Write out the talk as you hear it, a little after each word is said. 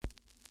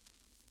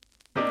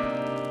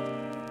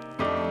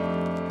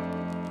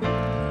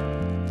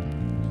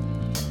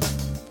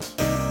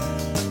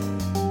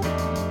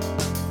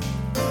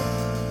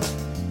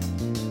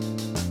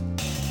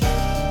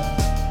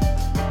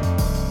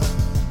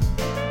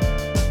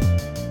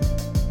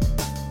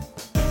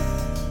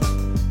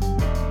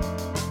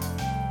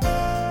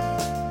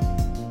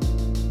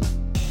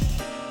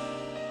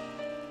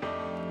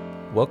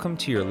Welcome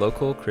to your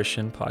local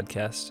Christian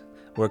podcast,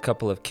 where a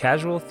couple of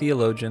casual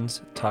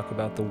theologians talk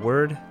about the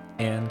Word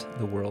and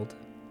the world.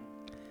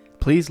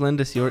 Please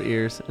lend us your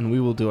ears, and we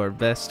will do our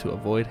best to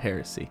avoid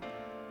heresy.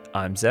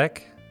 I'm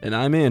Zach. And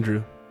I'm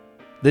Andrew.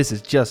 This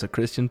is Just a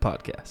Christian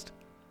Podcast.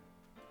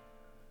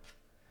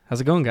 How's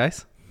it going,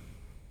 guys?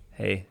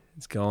 Hey,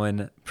 it's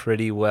going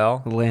pretty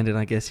well. Landon,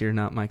 I guess you're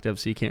not mic'd up,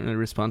 so you can't really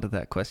respond to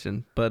that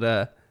question.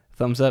 But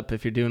thumbs up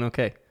if you're doing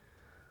okay.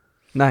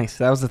 Nice.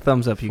 That was a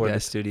thumbs up, you For the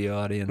guys. studio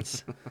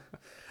audience.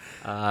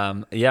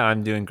 Yeah,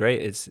 I'm doing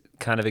great. It's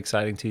kind of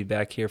exciting to be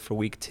back here for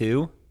week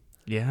 2.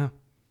 Yeah,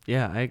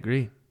 I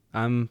agree.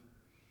 I'm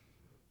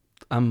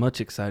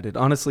much excited.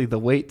 Honestly, the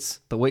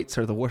weights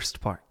are the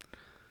worst part.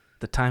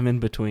 The time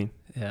in between.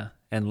 Yeah,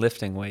 and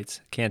lifting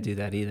weights. Can't do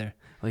that either.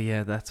 Well,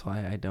 yeah, that's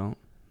why I don't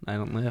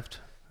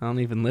lift. I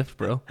don't even lift,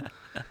 bro.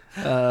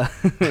 I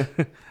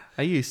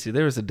used to.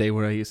 There was a day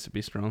where I used to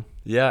be strong.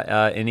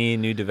 Yeah, any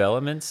new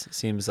developments?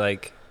 Seems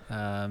like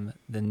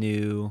the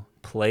new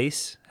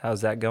place.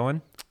 How's that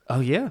going? Oh,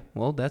 yeah.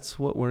 Well, that's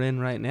what we're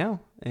in right now.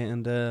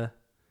 And I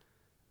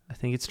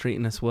think it's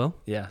treating us well.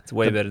 Yeah, it's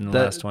way better than the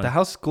last one. The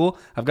house is cool.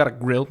 I've got a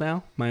grill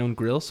now, my own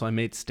grill. So I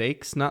made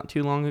steaks not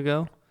too long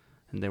ago,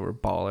 and they were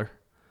baller.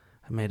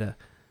 I made a,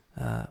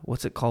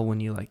 what's it called when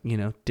you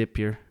dip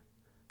your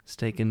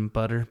steak in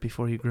butter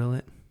before you grill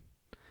it?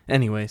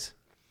 Anyways,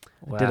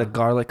 Wow. I did a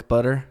garlic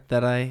butter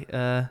that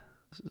I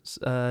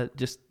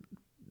just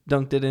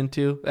dunked it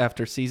into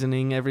after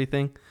seasoning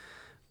everything.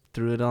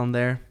 Threw it on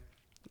there,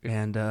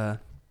 and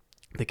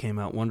they came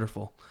out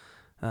wonderful.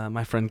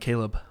 My friend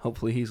Caleb,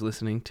 hopefully he's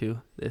listening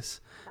to this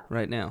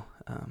right now,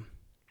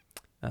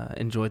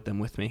 enjoyed them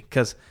with me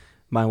because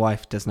my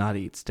wife does not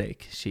eat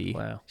steak. She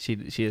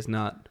is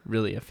not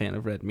really a fan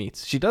of red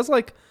meats. She does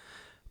like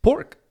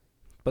pork,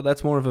 but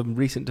that's more of a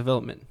recent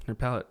development. Her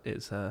palate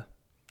is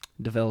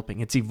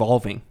developing. It's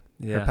evolving.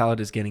 Yeah. Her palate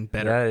is getting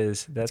better.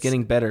 It's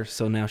getting better,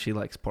 so now she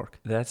likes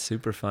pork. That's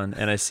super fun.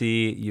 And I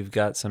see you've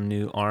got some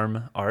new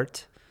arm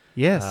art.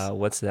 Yes.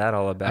 What's that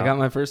all about? I got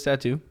my first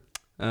tattoo.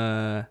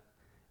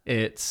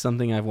 It's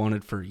something I've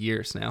wanted for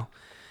years now.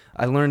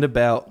 I learned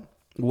about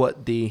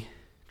what the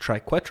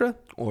triquetra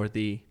or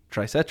the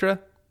tricetra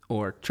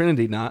or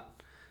Trinity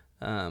knot,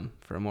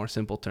 for a more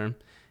simple term,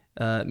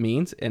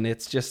 means. And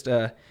it's just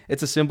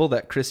it's a symbol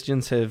that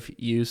Christians have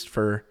used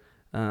for,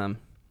 I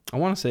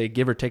want to say,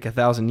 give or take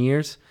 1,000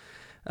 years,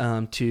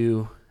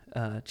 to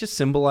just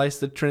symbolize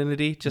the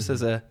Trinity, just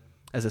as a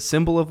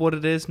symbol of what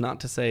it is, not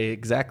to say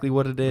exactly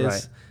what it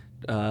is,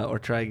 or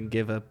try and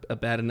give a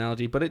bad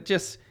analogy, but it's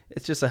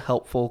just a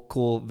helpful,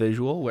 cool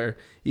visual where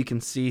you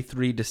can see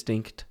three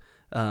distinct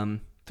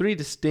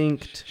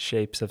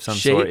shapes of some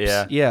sort,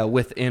 yeah,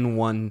 within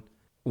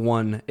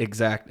one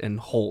exact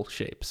and whole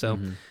shape. So,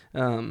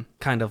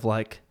 kind of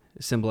like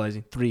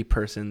symbolizing three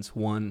persons,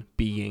 one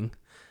being,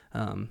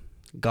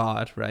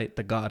 God, right?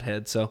 The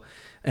Godhead. So,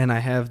 and I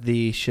have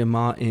the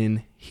Shema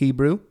in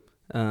Hebrew,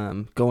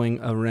 going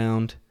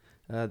around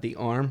the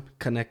arm,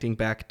 connecting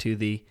back to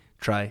the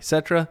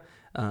tricetra.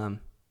 It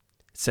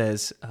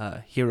says,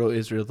 "Hear, O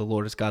Israel, the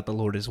Lord is God, the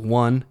Lord is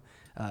one."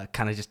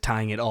 Kind of just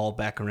tying it all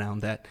back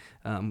around that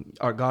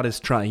our God is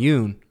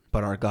triune,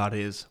 but our God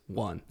is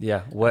one.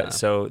 Yeah.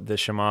 So the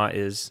Shema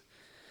is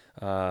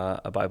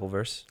a Bible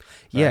verse?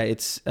 Right? Yeah,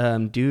 it's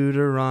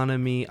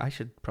Deuteronomy. I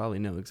should probably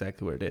know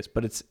exactly where it is,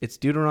 but it's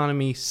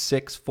Deuteronomy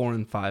 6, 4,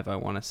 and 5, I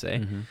want to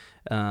say.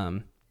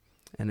 And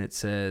it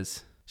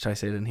says, should I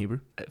say it in Hebrew?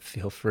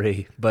 Feel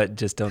free, but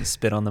just don't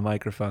spit on the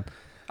microphone.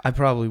 I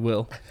probably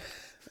will.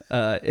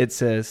 It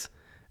says,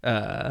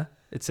 Shema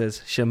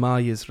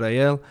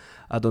Yisrael,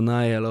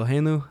 Adonai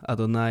Eloheinu,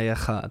 Adonai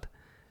Echad.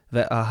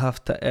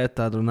 Ve'ahavta et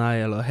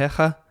Adonai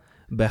Elohecha,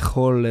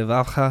 bechol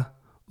levavcha,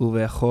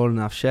 uvechol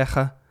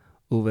nafshecha,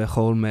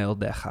 uvechol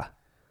me'odecha.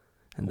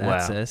 And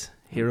that says,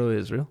 Hear, O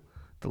Israel,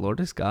 the Lord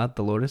is God,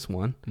 the Lord is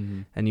one,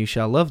 and you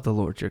shall love the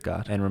Lord your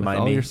God and with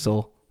all your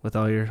soul, with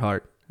all your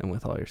heart, and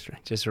with all your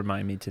strength. Just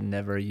remind me to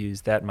never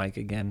use that mic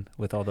again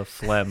with all the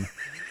phlegm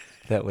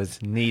that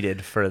was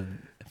needed for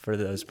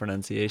those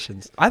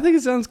pronunciations. I think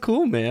it sounds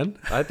cool, man.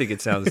 I think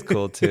it sounds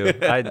cool too.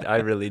 I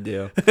really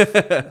do.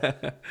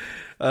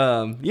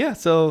 Yeah,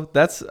 so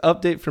that's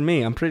update for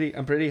me. I'm pretty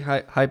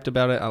hyped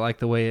about it. I like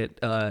the way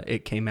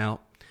it came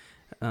out.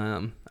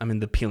 I'm in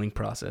the peeling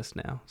process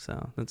now,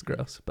 so that's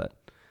gross. But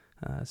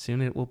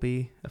soon it will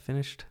be a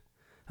finished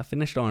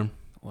arm.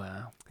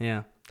 Wow.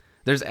 Yeah.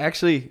 Here's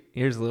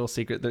a little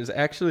secret. There's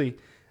actually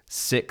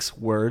 6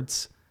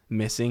 words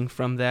missing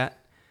from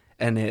that,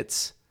 and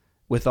it's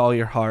with all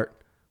your heart,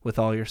 with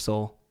all your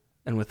soul,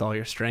 and with all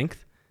your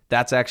strength.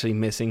 That's actually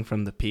missing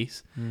from the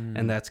piece,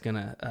 and that's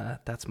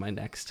my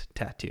next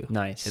tattoo.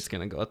 Nice. It's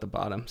gonna go at the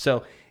bottom.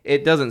 So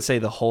it doesn't say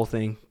the whole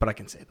thing, but I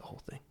can say the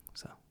whole thing.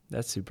 So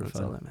that's super fun.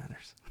 That's all that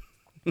matters.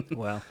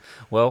 Wow.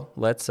 Well,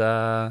 let's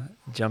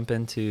jump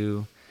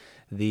into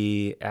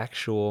the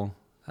actual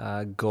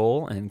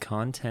goal and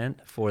content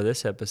for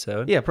this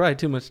episode. Yeah, probably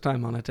too much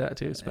time on a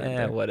tattoo.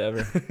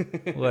 Whatever.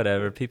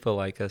 Whatever. People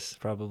like us,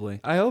 probably.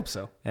 I hope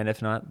so. And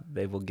if not,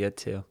 they will get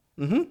to.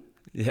 Mm-hmm.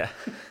 Yeah.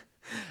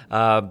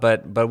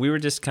 But we were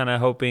just kind of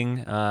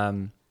hoping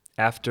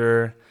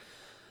after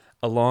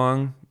a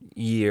long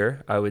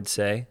year, I would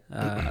say,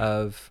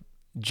 of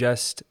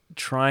just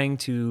trying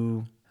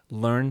to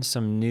learn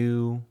some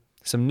new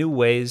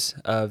ways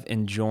of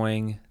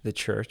enjoying the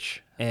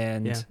church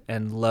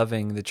and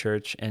loving the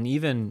church, and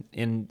even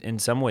in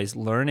some ways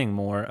learning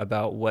more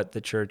about what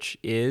the church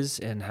is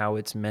and how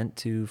it's meant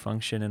to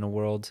function in a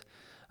world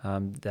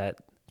that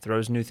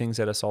throws new things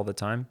at us all the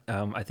time.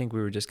 I think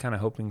we were just kind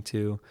of hoping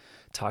to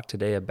talk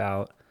today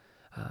about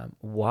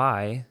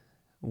why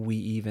we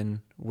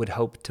even would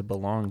hope to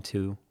belong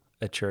to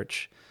a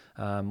church,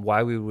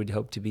 why we would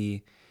hope to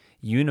be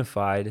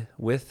unified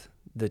with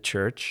the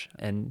church,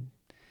 and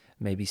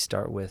maybe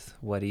start with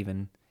what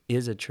even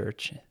is a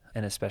church,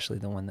 and especially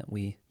the one that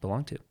we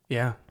belong to.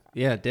 Yeah,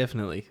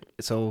 definitely.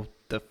 So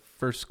the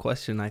first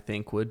question I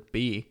think would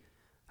be,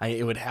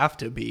 it would have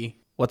to be,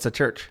 what's a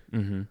church?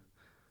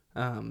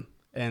 Mm-hmm.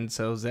 And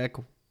so Zach,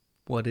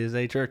 what is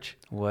a church?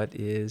 What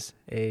does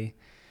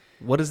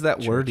that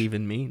church word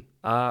even mean?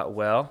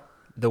 Well,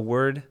 the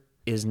word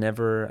is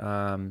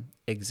never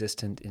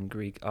existent in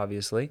Greek,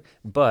 obviously,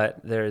 but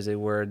there is a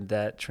word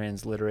that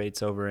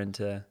transliterates over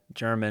into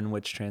German,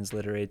 which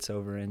transliterates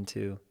over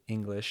into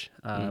English,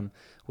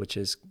 which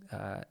is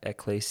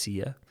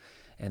ekklesia,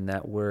 and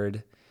that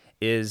word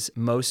is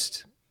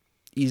most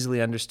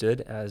easily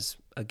understood as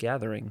a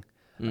gathering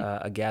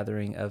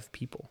of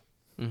people.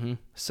 Mm-hmm.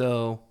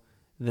 So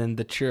then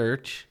the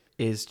church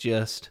is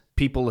just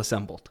people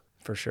assembled.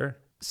 For sure.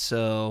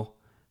 So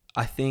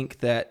I think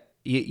that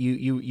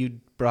you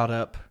brought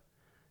up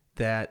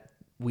that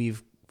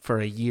we've, for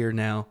a year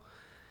now,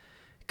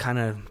 kind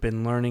of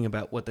been learning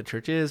about what the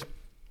church is.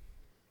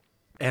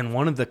 And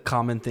one of the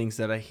common things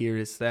that I hear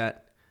is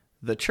that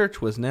the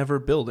church was never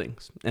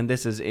buildings. And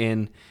this is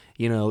during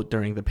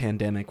the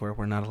pandemic where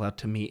we're not allowed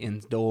to meet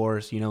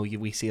indoors.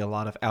 We see a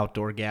lot of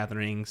outdoor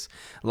gatherings,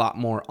 a lot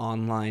more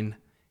online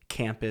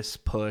campus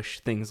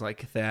push, things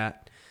like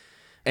that.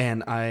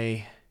 And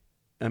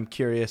I'm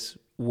curious,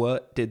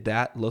 what did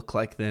that look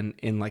like then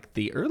in like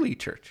the early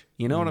church?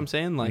 You know what I'm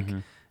saying? Like,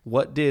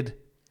 what did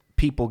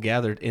people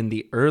gathered in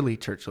the early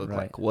church look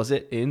like? Was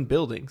it in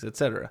buildings,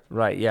 etc.?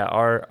 Right. Yeah.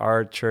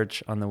 Our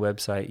church on the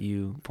website,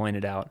 you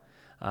pointed out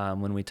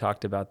when we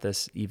talked about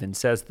this, even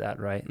says that,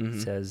 right? Mm-hmm.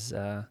 It says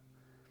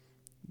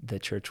the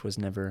church was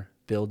never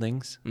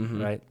buildings,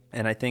 Mm-hmm. right?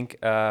 And I think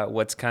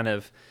what's kind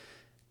of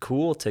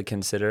cool to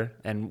consider,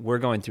 and we're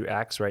going through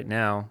Acts right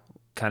now,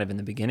 kind of in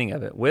the beginning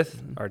of it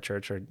with our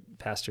church, our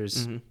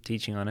pastors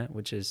teaching on it,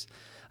 which is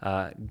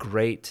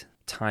great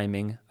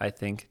timing, I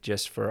think,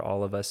 just for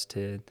all of us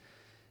to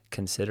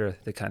consider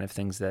the kind of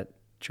things that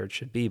church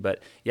should be.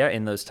 But yeah,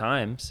 in those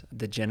times,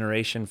 the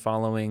generation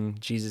following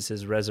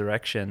Jesus's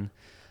resurrection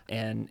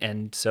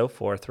and so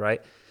forth,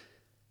 right?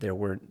 There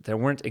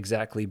weren't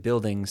exactly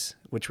buildings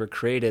which were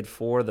created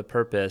for the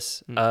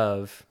purpose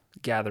of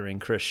gathering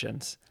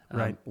Christians.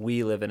 Right.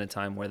 We live in a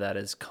time where that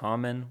is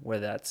common, where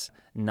that's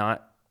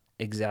not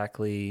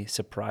exactly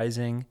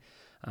surprising.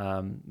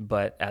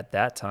 But at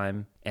that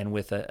time, and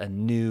with a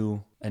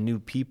new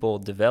people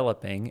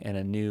developing and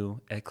a new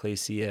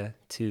ecclesia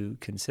to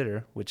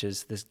consider, which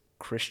is this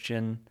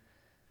Christian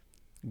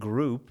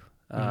group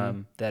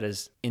that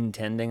is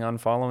intending on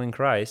following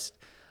Christ,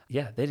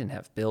 yeah, they didn't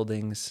have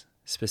buildings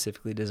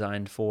specifically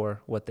designed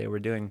for what they were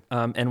doing.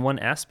 And one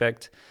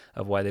aspect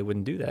of why they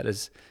wouldn't do that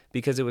is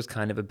because it was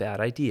kind of a bad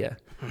idea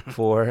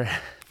for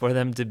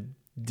them to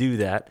do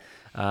that,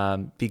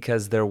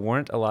 because there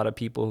weren't a lot of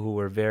people who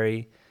were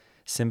very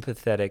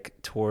sympathetic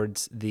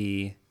towards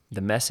the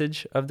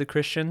message of the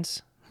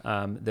Christians.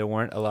 There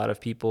weren't a lot of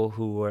people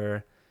who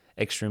were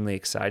extremely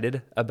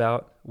excited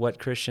about what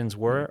Christians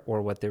were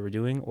or what they were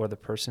doing or the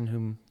person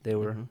whom they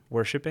were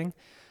worshiping.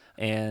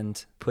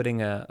 And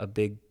putting a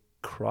big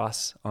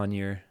cross on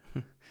your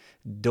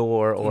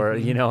door or,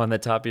 on the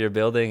top of your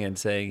building and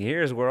saying,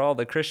 here's where all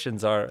the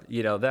Christians are,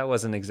 that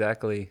wasn't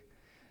exactly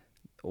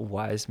a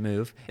wise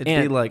move.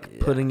 It'd be like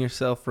putting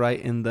yourself right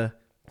in the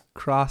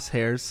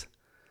crosshairs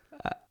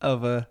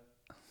of a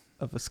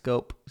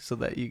scope so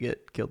that you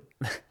get killed.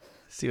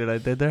 See what I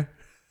did there?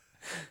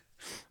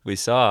 We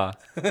saw,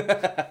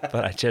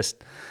 but yes.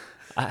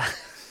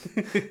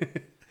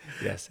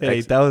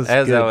 Hey, that was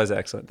that good. was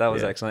excellent. That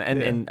was excellent.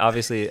 And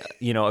obviously,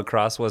 a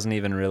cross wasn't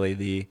even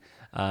really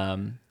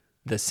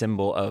the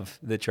symbol of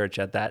the church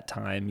at that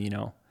time.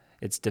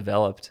 It's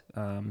developed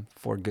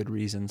for good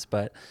reasons,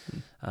 but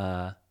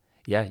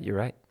yeah, you're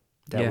right.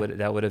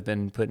 That would have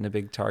been putting a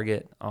big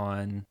target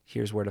on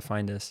here's where to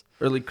find us.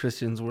 Early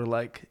Christians were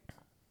like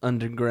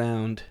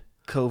underground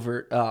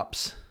covert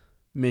ops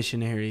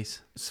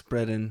missionaries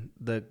spreading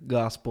the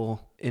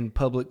gospel in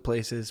public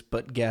places,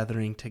 but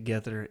gathering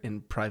together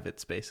in private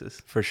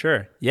spaces. For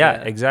sure.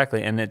 Yeah,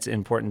 exactly. And it's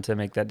important to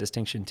make that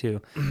distinction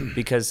too,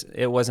 because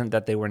it wasn't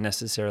that they were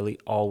necessarily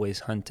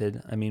always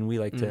hunted. I mean, we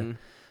like to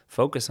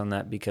focus on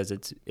that because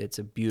it's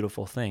a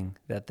beautiful thing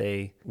that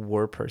they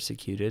were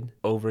persecuted,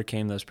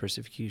 overcame those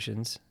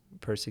persecutions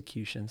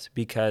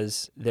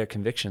because their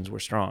convictions were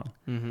strong.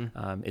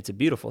 It's a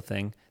beautiful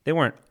thing. They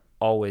weren't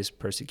always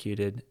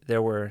persecuted.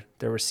 There were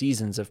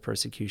seasons of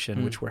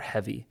persecution which were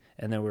heavy,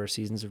 and there were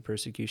seasons of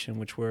persecution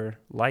which were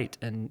light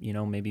and,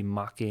 maybe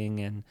mocking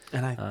and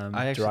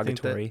I actually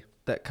derogatory. think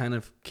that kind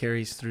of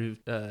carries through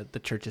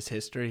the church's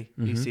history.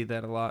 You see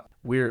that a lot.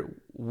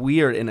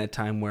 We are in a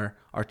time where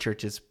our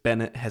church has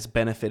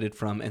benefited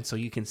from, and so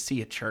you can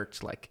see a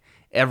church like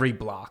every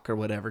block or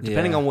whatever,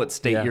 depending on what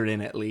state you're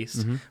in, at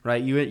least,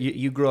 right?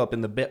 You grow up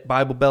in the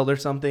Bible Belt or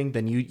something,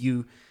 then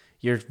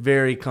you're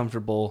very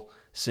comfortable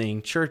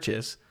seeing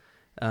churches,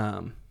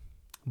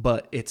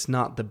 but it's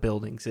not the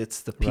buildings,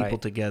 it's the people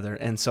together.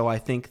 And so I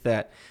think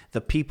that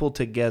the people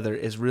together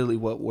is really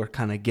what we're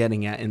kind of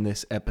getting at in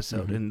this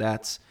episode, and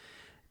that's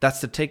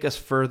to take us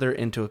further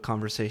into a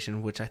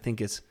conversation which I think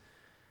is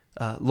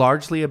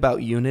largely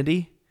about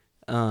unity.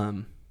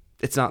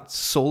 It's not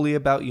solely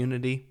about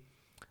unity,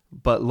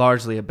 but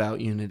largely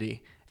about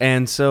unity.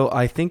 And so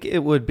I think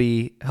it would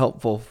be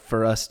helpful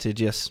for us to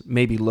just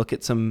maybe look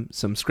at some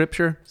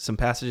scripture, some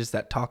passages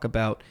that talk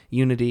about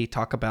unity,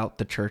 talk about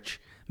the church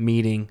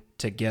meeting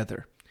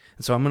together.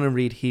 And so I'm going to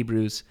read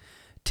Hebrews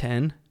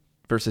 10,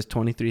 verses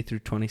 23 through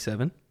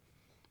 27.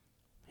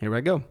 Here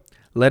I go.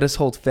 Let us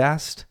hold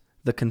fast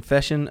the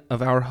confession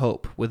of our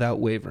hope without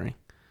wavering,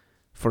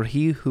 for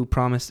he who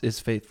promised is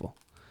faithful.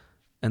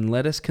 And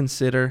let us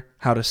consider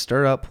how to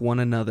stir up one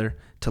another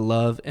to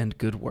love and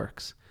good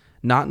works,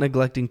 not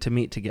neglecting to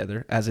meet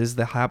together, as is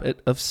the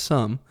habit of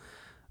some,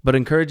 but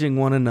encouraging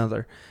one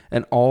another,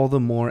 and all the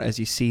more as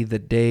you see the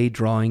day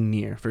drawing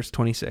near. Verse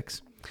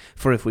 26.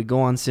 For if we go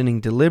on sinning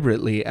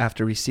deliberately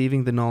after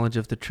receiving the knowledge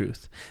of the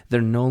truth,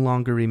 there no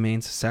longer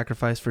remains a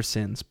sacrifice for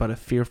sins, but a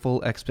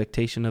fearful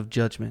expectation of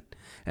judgment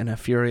and a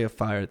fury of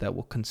fire that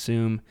will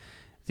consume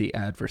the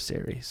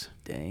adversaries.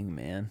 Dang,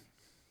 man.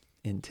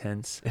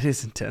 Intense. It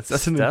is intense.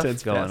 That's an Stuff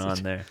intense going passage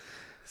on there.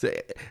 So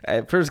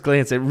at first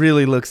glance, it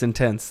really looks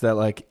intense. That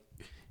like,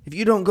 if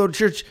you don't go to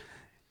church,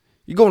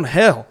 you're going to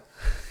hell.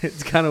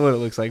 It's kind of what it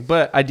looks like.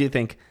 But I do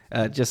think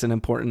just an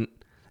important.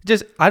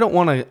 I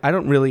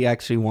don't really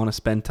actually want to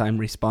spend time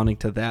responding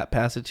to that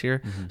passage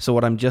here. So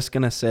what I'm just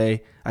gonna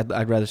say,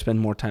 I'd rather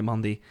spend more time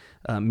on the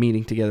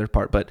meeting together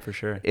part. But For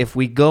sure. if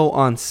we go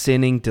on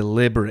sinning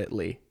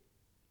deliberately,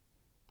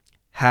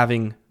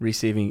 having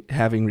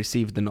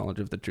received the knowledge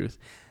of the truth,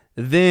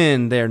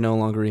 then there no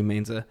longer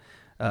remains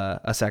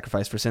a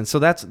sacrifice for sin. So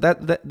that's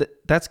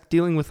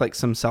dealing with like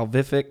some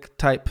salvific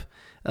type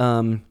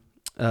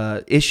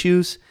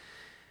issues.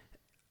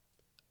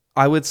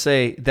 I would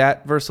say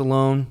that verse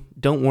alone,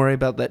 don't worry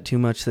about that too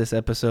much this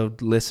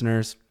episode,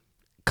 listeners.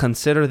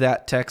 Consider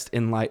that text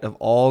in light of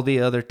all the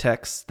other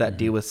texts that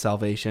deal with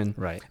salvation.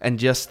 Right. And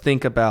just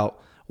think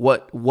about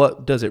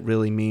what does it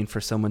really mean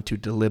for someone to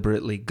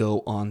deliberately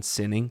go on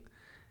sinning,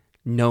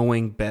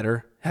 knowing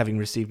better, having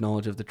received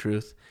knowledge of the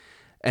truth.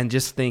 And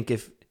just think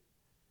if,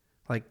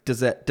 like, does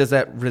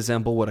that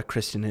resemble what a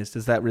Christian is?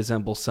 Does that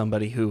resemble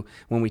somebody who,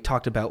 when we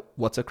talked about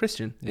what's a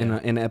Christian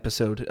in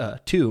episode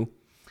 2,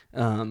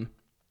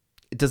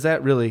 does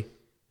that really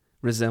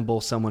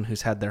resemble someone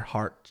who's had their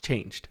heart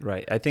changed?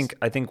 Right. I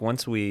think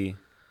once we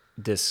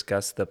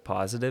discuss the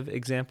positive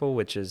example,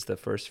 which is the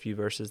first few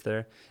verses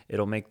there,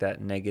 it'll make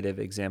that negative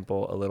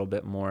example a little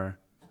bit more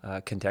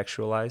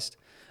contextualized.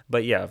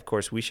 But yeah, of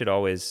course, we should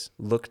always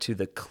look to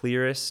the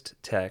clearest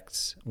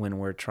texts when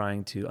we're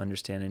trying to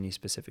understand any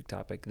specific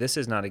topic. This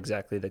is not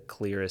exactly the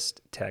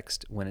clearest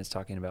text when it's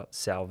talking about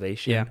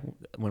salvation,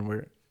 when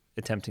we're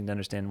attempting to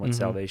understand what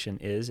salvation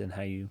is and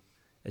how you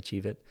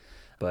achieve it.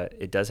 But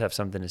it does have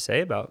something to say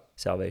about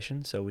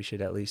salvation, so we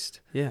should at least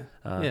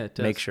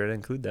make sure to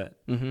include that.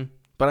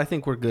 But I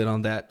think we're good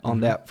on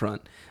that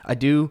front. I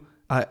do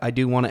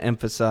want to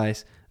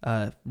emphasize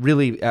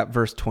really at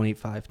verse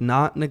 25,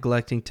 not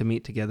neglecting to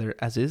meet together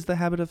as is the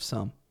habit of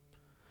some,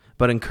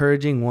 but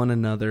encouraging one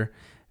another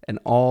and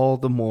all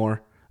the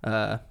more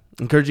as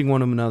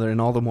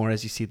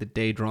you see the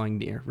day drawing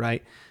near,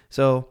 right?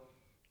 So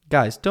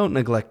guys, don't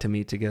neglect to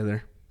meet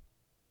together.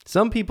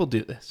 Some people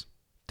do this.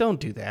 Don't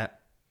do that.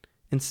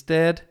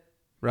 Instead,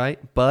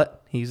 right?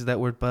 But, he uses that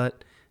word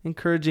but,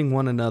 encouraging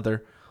one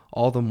another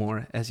all the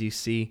more as you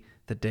see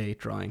the day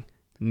drawing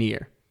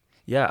near.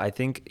 Yeah, I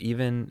think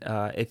even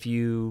if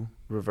you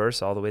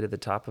reverse all the way to the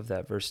top of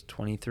that verse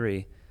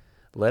 23,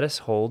 let us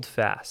hold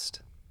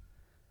fast.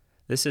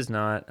 This is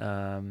not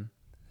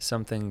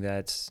something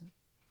that's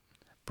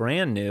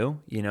brand new.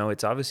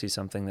 It's obviously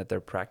something that they're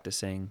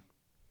practicing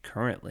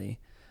currently,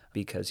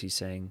 because he's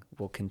saying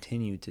we'll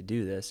continue to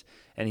do this,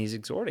 and he's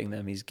exhorting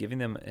them. He's giving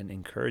them an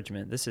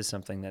encouragement. This is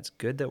something that's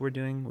good that we're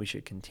doing. We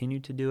should continue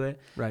to do it,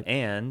 right?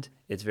 And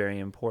it's very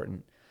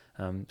important.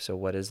 So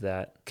what is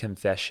that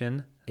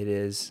confession? It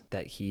is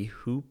that he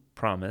who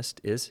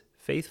promised is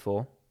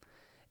faithful,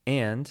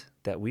 and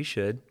that we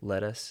should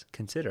let us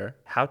consider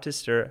how to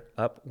stir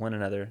up one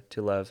another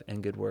to love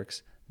and good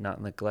works,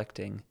 not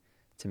neglecting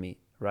to meet,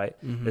 right?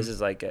 This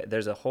is like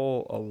there's a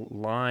whole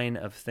line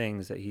of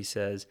things that he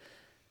says,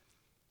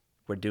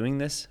 we're doing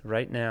this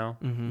right now.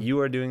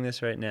 You are doing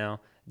this right now.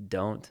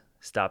 Don't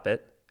stop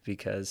it,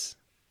 because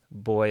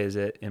boy, is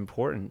it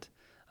important.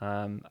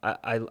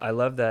 I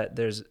love that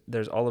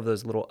there's all of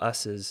those little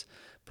us's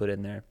put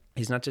in there.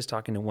 He's not just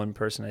talking to one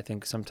person. I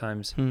think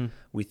sometimes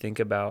we think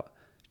about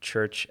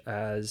church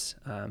as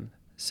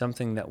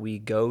something that we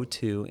go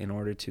to in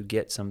order to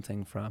get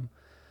something from.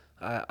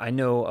 I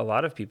know a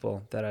lot of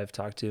people that I've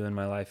talked to in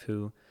my life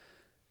who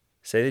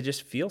say they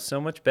just feel so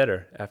much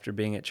better after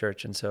being at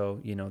church. And so,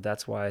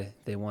 that's why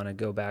they want to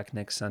go back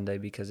next Sunday,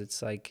 because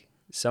it's like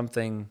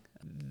something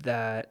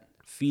that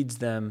feeds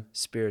them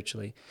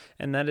spiritually.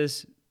 And that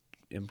is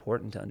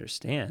important to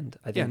understand.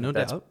 I think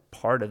that's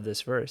part of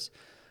this verse.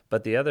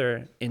 But the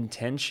other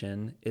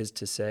intention is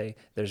to say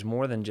there's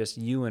more than just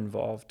you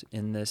involved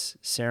in this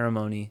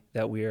ceremony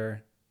that we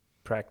are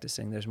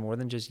practicing. There's more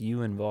than just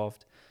you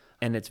involved.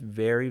 And it's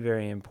very,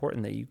 very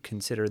important that you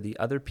consider the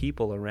other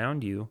people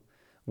around you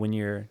when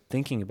you're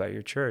thinking about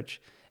your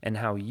church and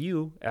how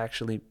you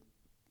actually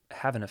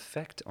have an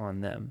effect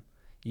on them.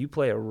 You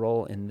play a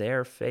role in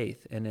their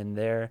faith and in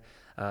their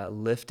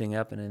lifting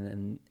up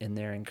and in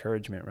their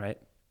encouragement, right?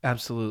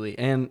 Absolutely.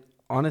 And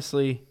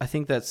honestly, I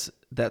think that's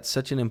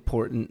such an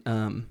important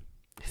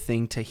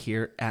thing to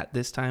hear at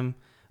this time.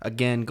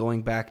 Again,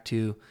 going back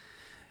to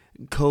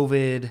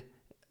COVID,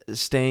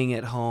 staying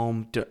at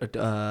home,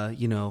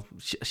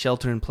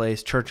 shelter in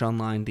place, church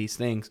online, these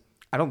things.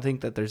 I don't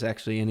think that there's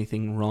actually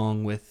anything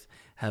wrong with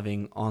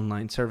having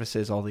online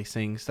services, all these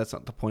things. That's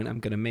not the point I'm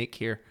going to make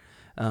here,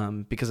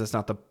 because that's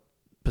not the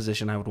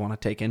position I would want to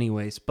take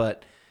anyways.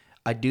 But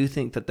I do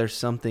think that there's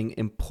something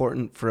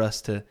important for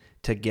us to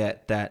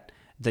get, that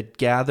the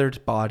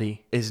gathered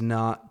body is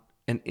not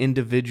an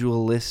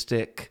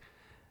individualistic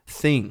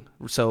thing.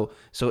 So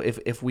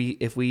if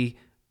we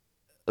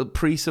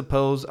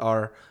presuppose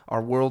our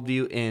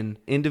worldview in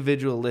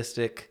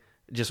individualistic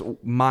just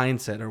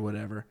mindset or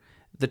whatever,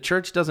 the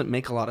church doesn't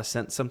make a lot of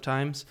sense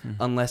sometimes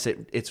unless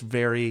it's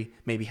very,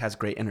 maybe has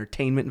great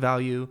entertainment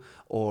value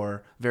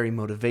or very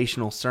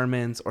motivational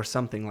sermons or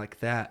something like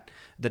that.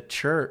 The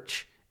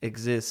church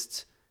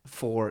exists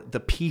for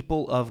the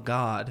people of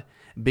God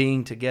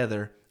being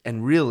together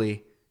and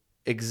really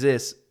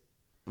exists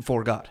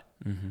for God.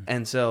 Mm-hmm.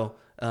 And so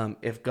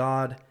if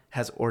God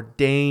has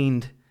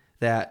ordained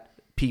that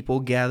people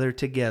gather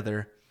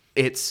together,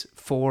 it's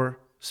for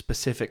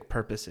specific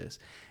purposes.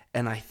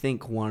 And I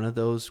think one of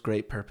those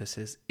great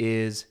purposes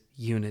is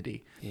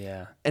unity.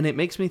 Yeah. And it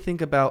makes me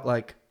think about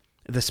like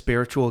the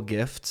spiritual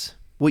gifts.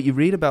 What you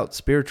read about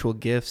spiritual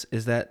gifts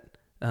is that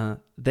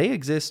they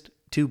exist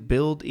to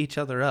build each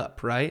other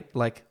up, right?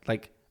 Like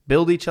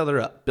build each other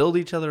up, build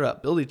each other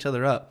up, build each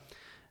other up.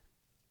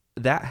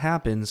 That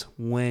happens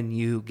when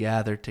you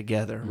gather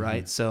together, mm-hmm.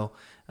 right? So,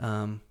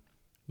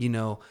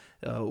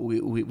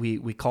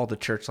 we call the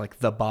church like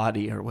the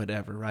body or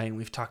whatever, right? And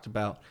we've talked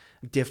about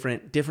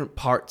different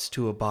parts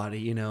to a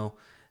body.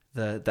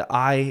 The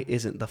eye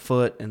isn't the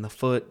foot, and the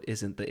foot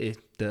isn't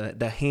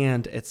the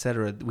hand,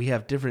 etc.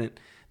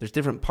 There's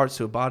different parts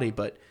to a body,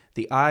 but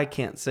the eye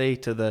can't say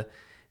to the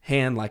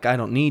hand like, I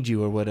don't need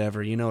you or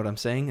whatever. You know what I'm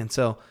saying? And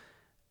so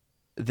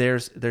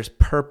there's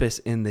purpose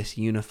in this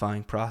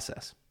unifying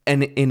process.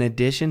 And in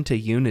addition to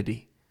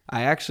unity,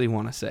 I actually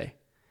want to say,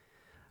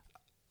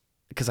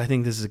 because I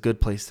think this is a good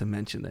place to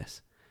mention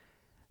this,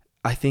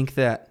 I think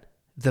that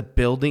the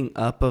building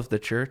up of the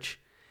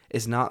church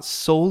is not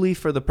solely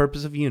for the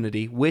purpose of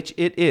unity, which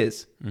it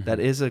is. Mm-hmm.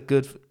 That is a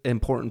good,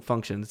 important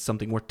function. It's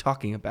something we're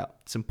talking about.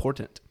 It's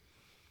important.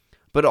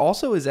 But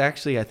also is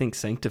actually, I think,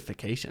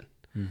 sanctification.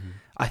 Mm-hmm.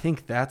 I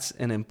think that's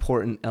an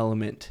important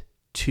element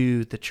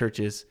to the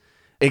church's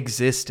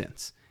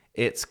existence.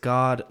 It's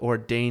God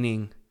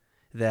ordaining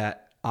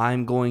that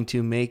I'm going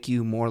to make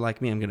you more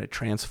like me. I'm going to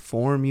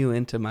transform you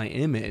into my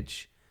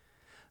image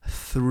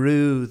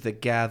through the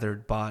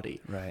gathered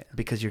body. Right.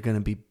 Because you're going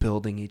to be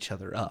building each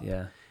other up.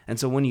 Yeah. And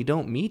so when you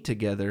don't meet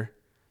together,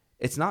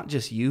 it's not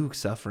just you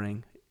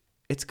suffering.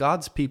 It's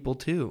God's people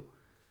too.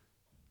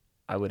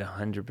 I would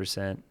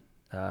 100%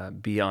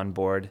 be on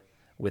board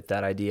with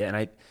that idea.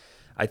 And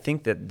I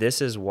think that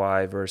this is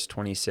why verse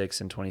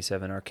 26 and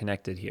 27 are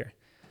connected here.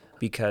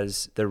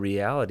 Because the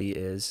reality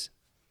is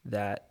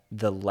that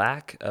the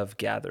lack of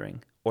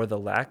gathering or the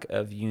lack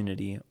of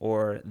unity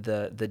or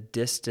the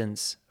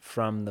distance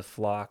from the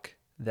flock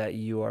that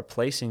you are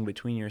placing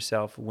between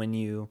yourself when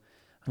you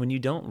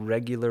don't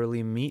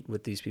regularly meet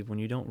with these people, when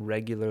you don't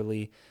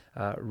regularly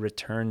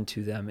return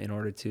to them in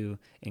order to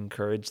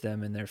encourage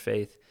them in their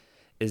faith,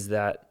 is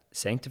that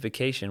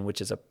sanctification,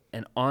 which is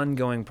an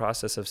ongoing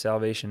process of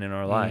salvation in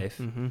our life,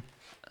 mm-hmm.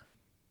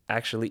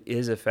 actually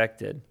is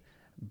affected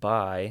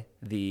by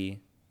the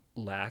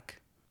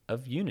lack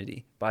of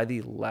unity, by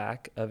the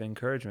lack of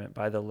encouragement,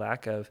 by the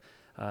lack of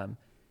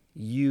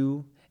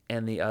you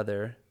and the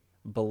other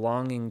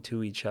belonging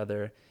to each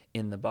other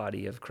in the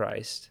body of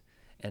Christ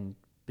and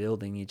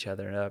building each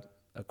other up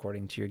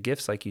according to your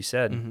gifts, like you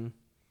said. Mm-hmm.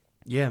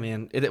 Yeah,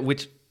 man.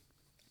 Which,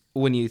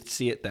 when you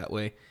see it that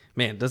way,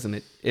 man, doesn't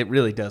it? It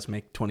really does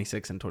make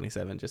 26 and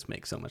 27 just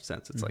make so much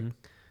sense. It's mm-hmm. like,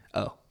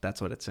 oh,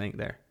 that's what it's saying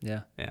there.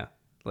 Yeah. Yeah.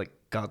 Like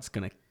God's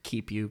going to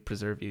keep you,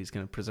 preserve you. He's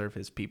going to preserve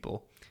his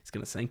people. He's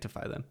going to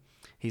sanctify them.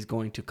 He's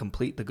going to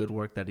complete the good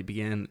work that he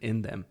began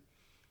in them.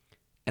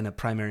 And a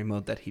primary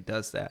mode that he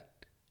does that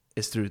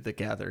is through the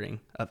gathering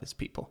of his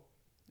people.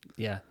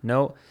 Yeah.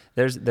 No,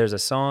 there's a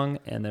song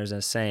and there's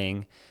a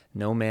saying,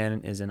 no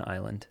man is an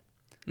island.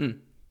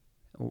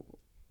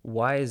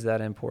 Why is that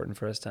important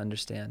for us to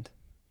understand?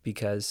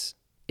 Because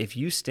if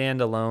you stand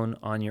alone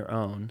on your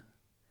own,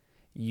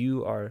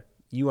 you are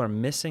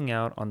missing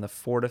out on the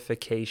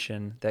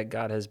fortification that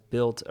God has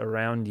built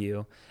around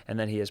you and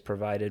that he has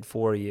provided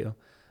for you,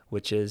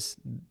 which is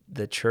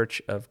the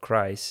church of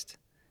Christ,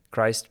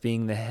 Christ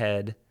being the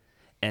head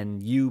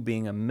and you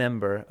being a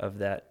member of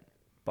that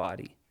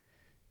body.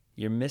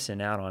 You're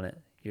missing out on it.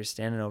 You're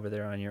standing over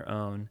there on your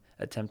own,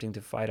 attempting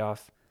to fight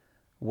off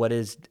what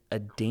is a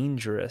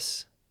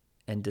dangerous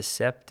and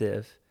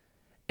deceptive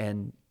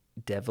and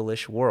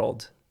devilish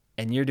world.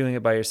 And you're doing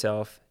it by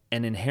yourself.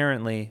 And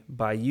inherently,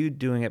 by you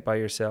doing it by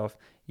yourself,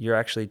 you're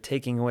actually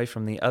taking away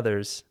from the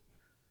others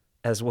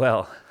as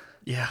well.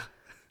 Yeah.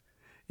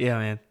 Yeah,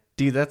 man.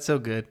 Dude, that's so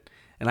good.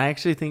 And I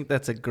actually think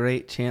that's a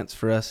great chance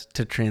for us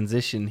to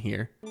transition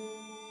here.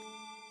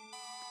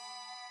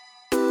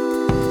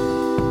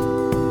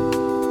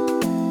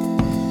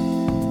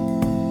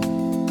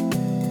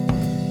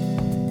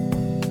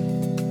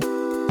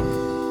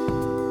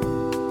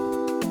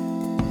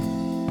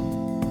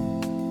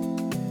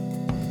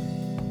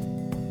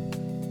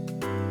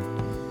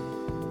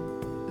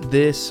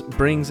 This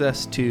brings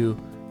us to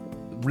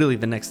really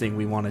the next thing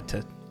we wanted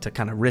to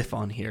kind of riff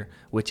on here,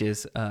 which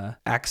is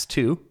Acts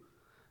 2,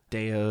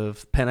 day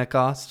of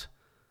Pentecost.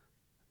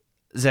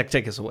 Zach,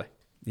 take us away.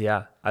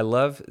 Yeah, I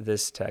love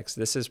this text.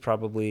 This is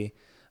probably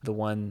the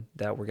one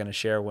that we're going to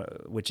share,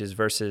 which is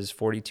verses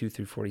 42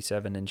 through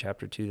 47 in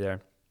chapter 2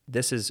 there.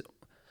 This is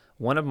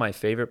one of my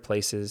favorite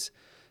places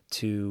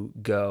to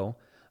go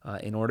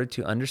in order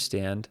to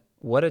understand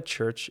what a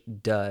church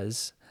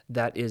does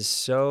that is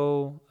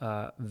so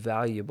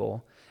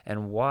valuable,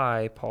 and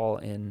why Paul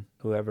and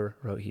whoever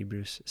wrote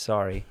Hebrews,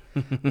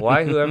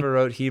 why whoever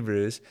wrote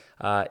Hebrews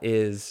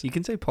is... You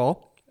can say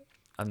Paul.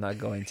 I'm not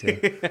going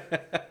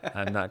to.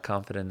 I'm not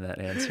confident in that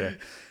answer.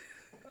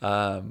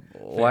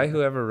 Why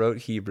whoever wrote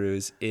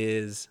Hebrews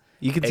is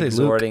you can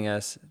exhorting say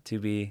us to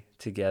be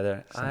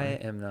together. Sorry. I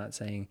am not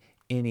saying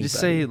anybody. Just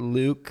say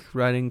Luke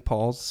writing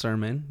Paul's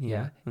sermon.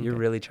 Yeah, okay. You're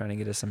really trying to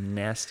get us some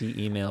nasty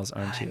emails,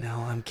 aren't you? I know,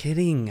 I'm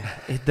kidding.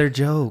 They're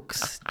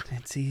jokes.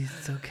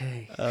 It's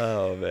okay.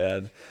 Oh,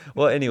 man.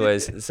 Well,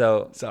 anyways,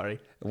 so sorry.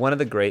 One of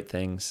the great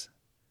things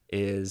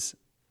is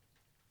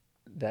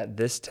that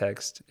this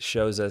text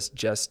shows us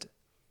just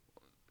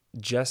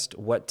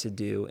what to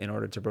do in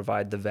order to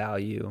provide the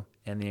value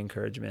and the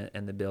encouragement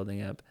and the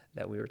building up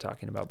that we were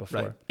talking about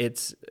before. Right.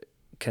 It's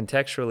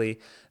contextually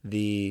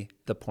the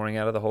pouring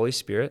out of the Holy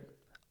Spirit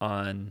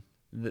on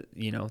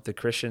the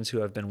Christians who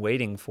have been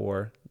waiting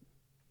for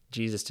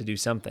Jesus to do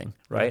something,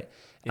 right?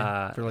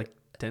 Yeah, for like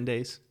 10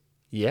 days.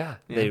 Yeah.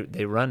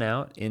 They run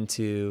out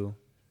into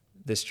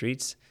the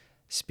streets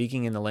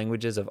speaking in the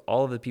languages of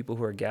all of the people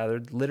who are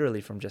gathered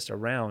literally from just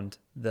around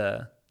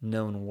the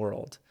known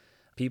world.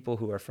 People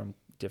who are from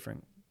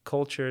different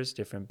cultures,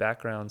 different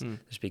backgrounds. They're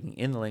speaking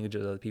in the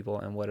languages of the people.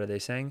 And what are they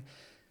saying?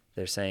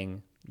 They're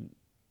saying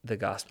the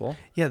gospel.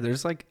 Yeah,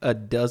 there's like a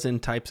dozen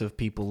types of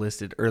people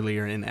listed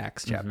earlier in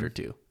Acts chapter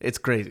 2. It's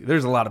crazy.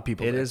 There's a lot of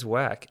people. It there. is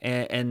whack.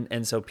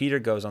 And so Peter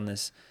goes on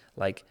this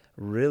like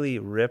really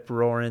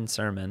rip-roaring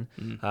sermon.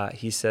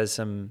 He says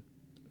some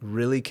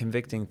really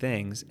convicting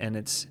things, and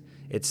it's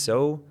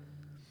so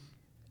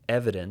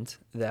evident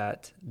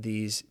that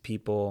these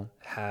people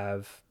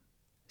have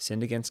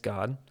sinned against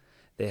God.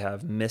 They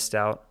have missed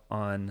out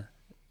on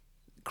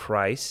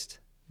Christ,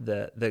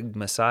 the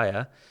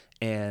Messiah,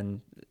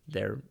 and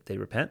they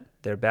repent,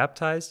 they're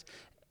baptized,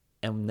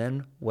 and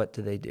then what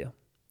do?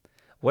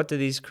 What do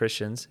these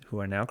Christians, who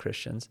are now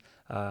Christians,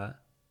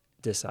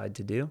 decide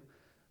to do?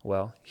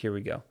 Well, here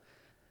we go.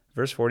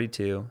 Verse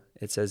 42,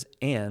 it says,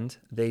 "And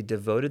they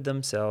devoted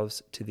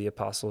themselves to the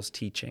apostles'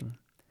 teaching,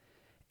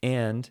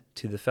 and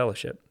to the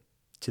fellowship,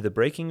 to the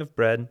breaking of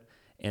bread,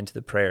 and to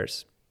the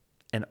prayers.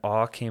 And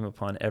awe came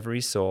upon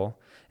every soul,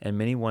 and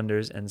many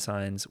wonders and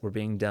signs were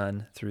being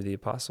done through the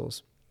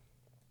apostles.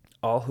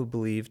 All who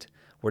believed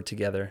were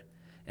together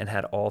and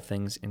had all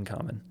things in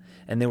common.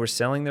 And they were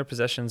selling their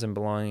possessions and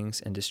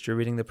belongings and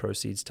distributing the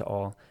proceeds to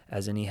all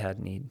as any had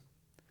need."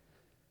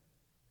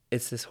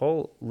 It's this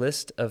whole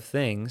list of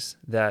things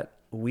that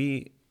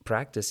we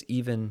practice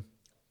even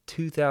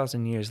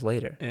 2,000 years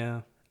later.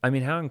 Yeah. I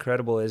mean, how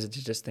incredible is it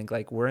to just think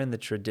like we're in the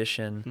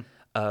tradition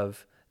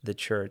of the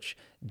church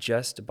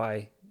just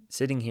by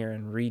sitting here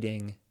and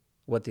reading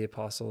what the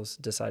apostles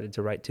decided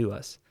to write to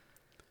us.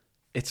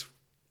 It's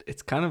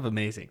kind of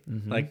amazing.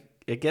 Like,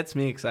 it gets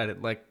me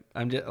excited. Like,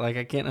 I'm just like,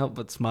 I can't help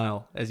but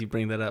smile as you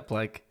bring that up.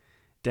 Like,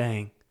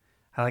 dang,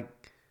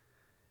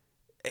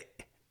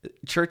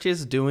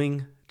 churches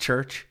doing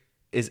church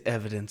is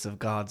evidence of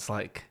God's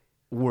like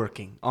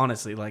working.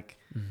 Honestly, like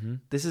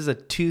this is a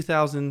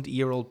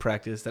 2,000-year-old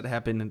practice that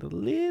happened in a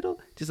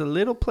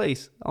little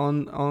place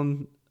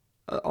on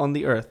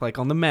the earth, like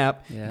on the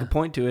map. Yeah. You could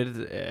point to it.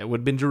 It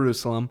would have been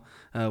Jerusalem,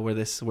 where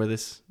this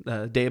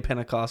day of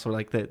Pentecost, or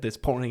like this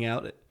pouring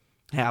out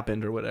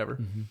happened or whatever.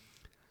 Mm-hmm.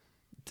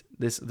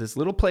 This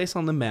little place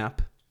on the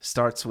map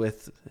starts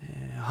with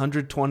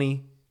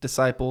 120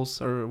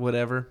 disciples or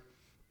whatever.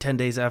 10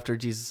 days after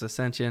Jesus'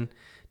 ascension,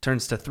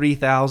 turns to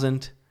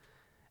 3,000.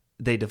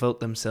 They devote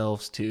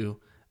themselves to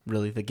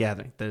really the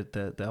gathering,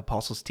 the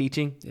apostles'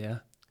 teaching, Yeah.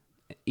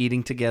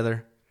 eating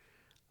together,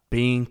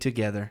 being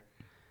together,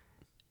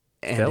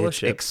 and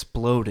Fellowship. it's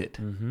exploded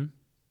Mm-hmm.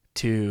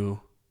 to,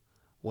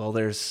 well,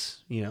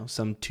 there's,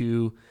 some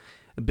 2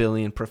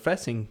 billion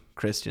professing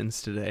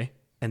Christians today,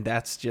 and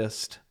that's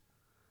just,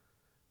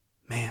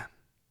 man,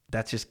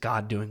 that's just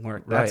God doing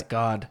work. That's Right.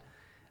 God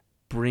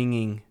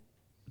bringing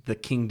the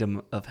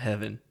kingdom of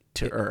heaven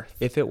to earth.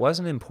 If it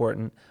wasn't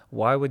important,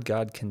 why would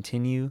God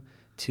continue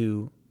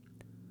to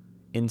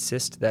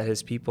insist that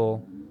his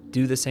people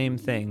do the same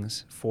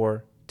things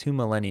for 2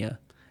 millennia?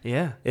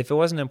 Yeah. If it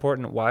wasn't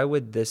important, why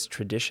would this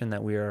tradition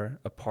that we are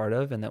a part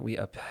of and that we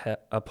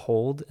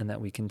uphold and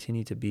that we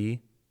continue to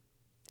be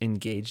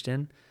engaged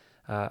in,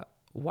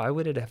 why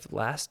would it have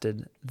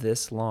lasted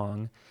this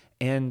long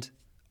and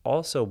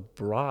also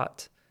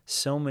brought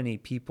so many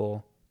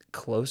people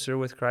closer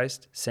with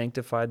Christ,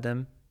 sanctified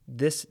them?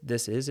 This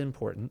is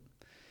important.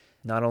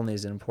 Not only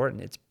is it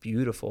important, it's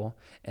beautiful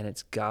and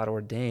it's God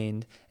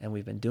ordained, and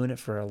we've been doing it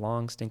for a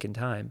long stinking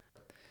time.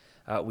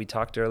 We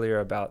talked earlier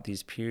about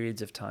these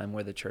periods of time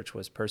where the church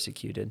was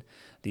persecuted,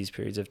 these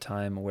periods of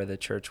time where the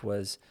church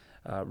was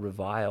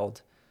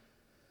reviled.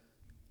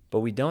 But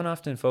we don't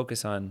often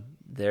focus on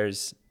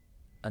there's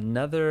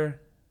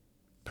another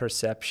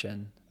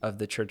perception of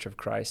the Church of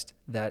Christ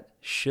that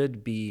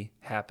should be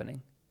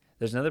happening.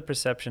 There's another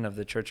perception of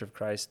the Church of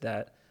Christ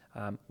that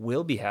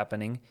will be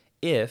happening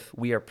if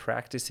we are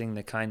practicing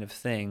the kind of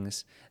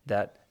things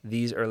that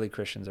these early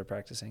Christians are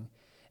practicing.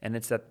 And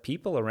it's that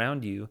people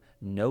around you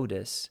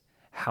notice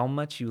how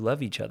much you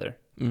love each other.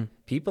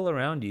 People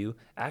around you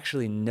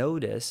actually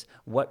notice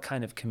what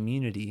kind of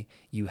community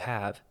you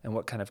have and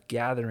what kind of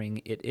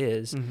gathering it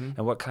is, and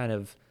what kind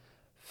of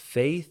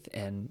faith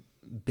and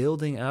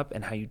building up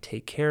and how you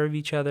take care of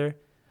each other.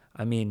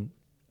 I mean,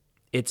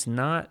 it's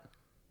not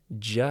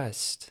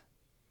just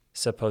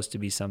supposed to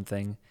be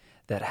something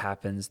that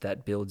happens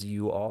that builds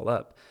you all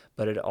up,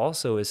 but it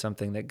also is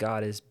something that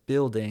God is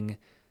building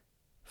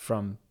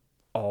from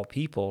all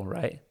people,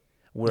 right?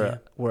 We're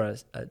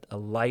a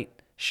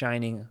light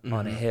shining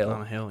on a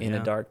hill in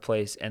a dark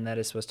place, and that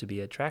is supposed to be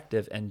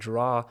attractive and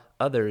draw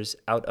others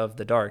out of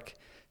the dark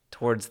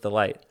towards the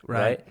light,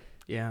 right?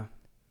 Yeah.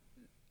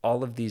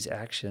 All of these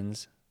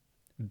actions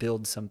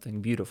build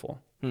something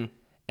beautiful.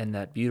 And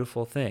that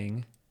beautiful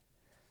thing,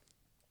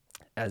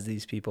 as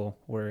these people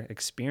were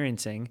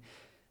experiencing,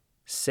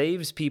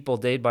 saves people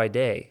day by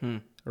day,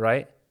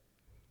 right?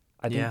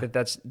 I think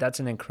that's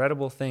an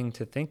incredible thing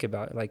to think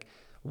about. Like,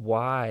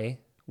 why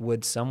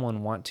would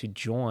someone want to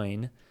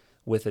join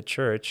with a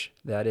church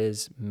that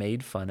is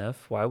made fun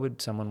of? Why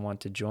would someone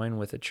want to join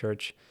with a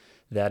church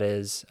that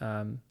is,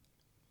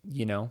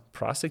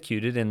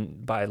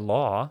 prosecuted by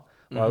law?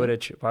 Why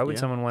would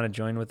someone want to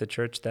join with a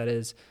church that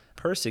is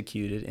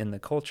persecuted in the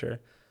culture?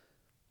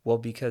 Well,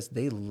 because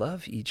they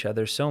love each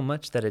other so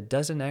much that it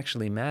doesn't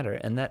actually matter,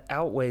 and that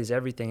outweighs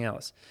everything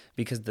else,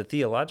 because the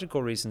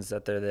theological reasons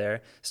that they're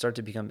there start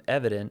to become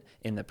evident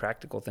in the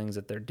practical things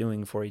that they're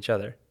doing for each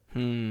other.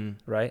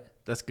 Right?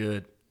 That's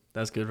good.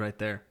 That's good right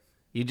there.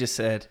 You just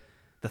said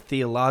the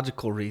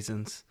theological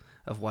reasons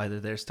of why they're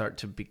there start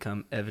to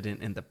become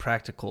evident in the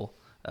practical,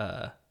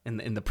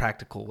 in the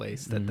practical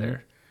ways that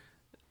they're.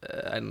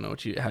 I don't know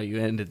how you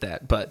ended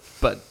that, but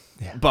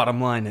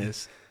bottom line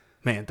is,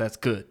 man, that's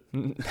good.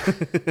 Didn't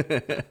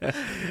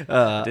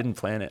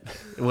plan it.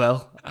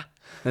 Well,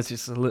 that's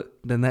just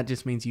then that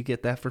just means you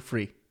get that for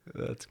free.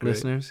 That's great.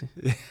 Listeners,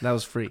 that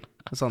was free.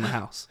 That's on the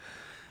house.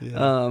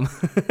 Yeah.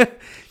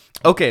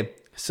 Okay,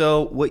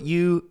 so what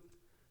you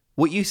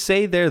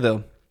say there,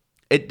 though,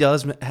 it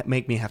does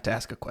make me have to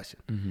ask a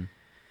question.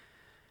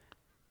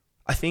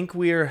 I think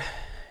we're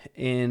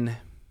in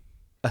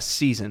a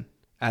season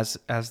as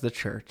the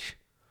church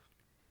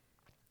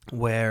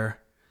where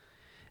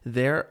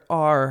there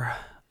are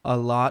a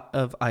lot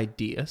of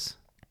ideas,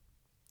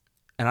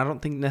 and I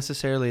don't think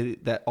necessarily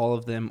that all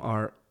of them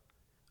are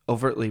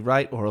overtly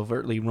right or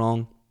overtly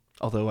wrong,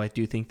 although I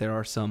do think there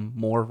are some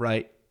more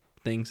right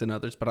things than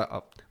others, but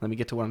let me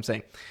get to what I'm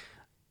saying.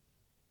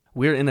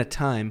 We're in a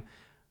time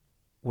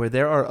where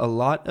there are a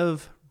lot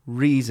of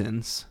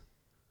reasons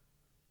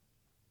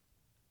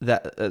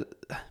that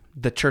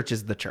the church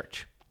is the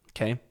church,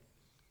 okay?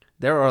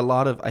 There are a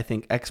lot of, I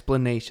think,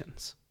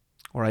 explanations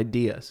or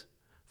ideas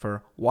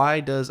for why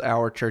does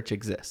our church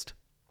exist?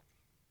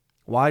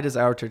 Why does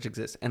our church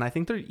exist? And I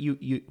think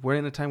we're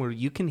in a time where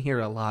you can hear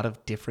a lot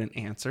of different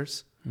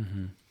answers.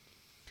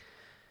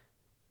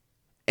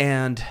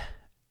 And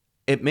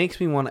it makes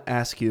me want to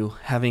ask you,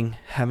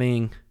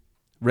 having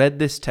read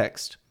this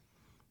text,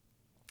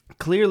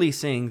 clearly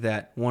saying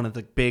that one of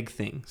the big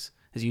things,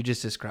 as you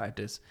just described,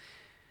 is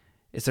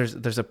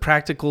there's a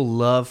practical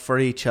love for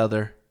each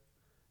other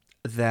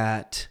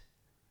that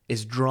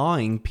is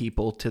drawing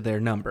people to their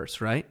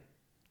numbers, right?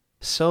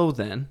 So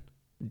then,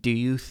 do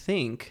you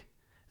think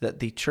that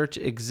the church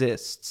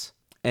exists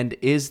and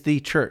is the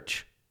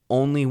church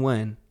only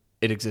when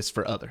it exists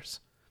for others.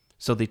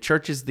 So the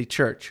church is the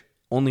church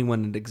only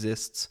when it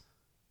exists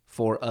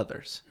for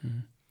others.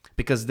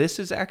 Because this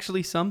is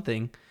actually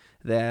something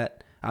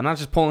that I'm not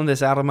just pulling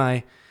this out of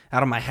my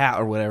hat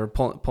or whatever,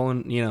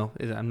 pulling,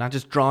 I'm not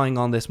just drawing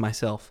on this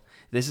myself.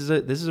 This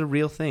is a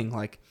real thing.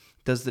 Like,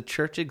 does the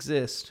church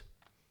exist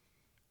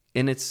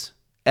in its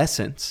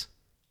essence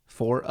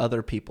for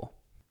other people?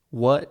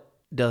 What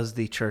does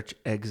the church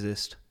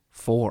exist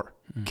for?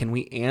 Can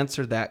we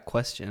answer that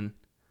question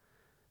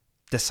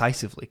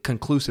decisively,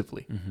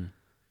 conclusively?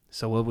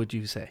 So what would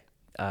you say?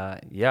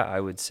 I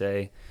would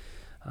say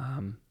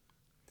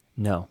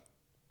no.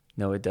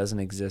 No, it doesn't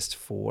exist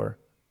for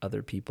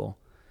other people.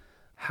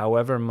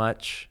 However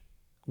much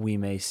we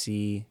may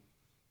see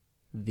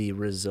the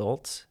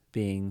results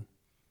of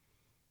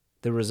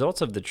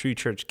the true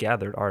church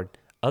gathered are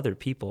other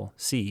people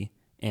see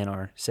and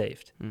are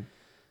saved.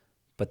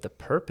 But the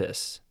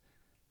purpose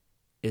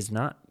is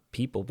not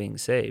people being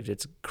saved.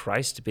 It's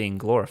Christ being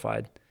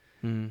glorified.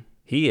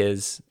 He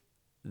is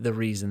the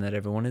reason that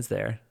everyone is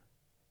there,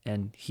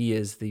 and he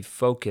is the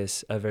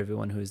focus of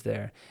everyone who is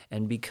there.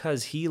 And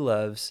because he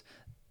loves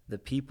the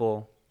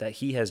people that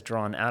he has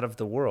drawn out of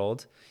the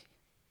world,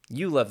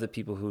 you love the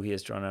people who he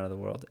has drawn out of the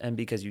world. And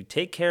because you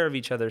take care of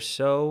each other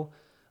so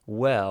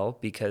well,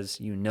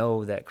 because you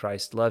know that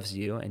Christ loves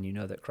you and you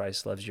know that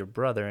Christ loves your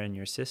brother and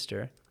your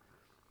sister,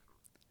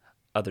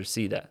 others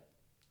see that.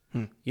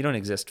 You don't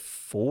exist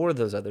for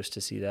those others to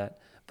see that,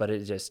 but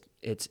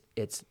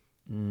it's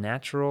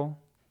natural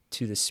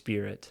to the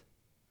Spirit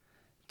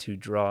to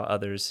draw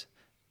others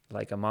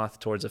like a moth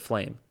towards a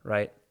flame,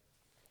 right?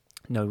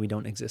 No, we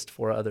don't exist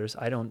for others.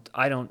 I don't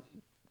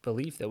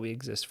believe that we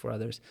exist for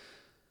others.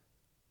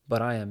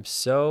 But I am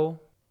so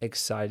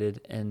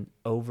excited and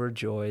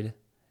overjoyed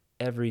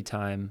every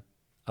time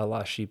a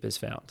lost sheep is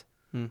found.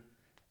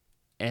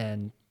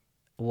 And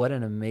what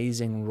an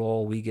amazing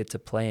role we get to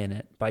play in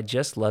it. By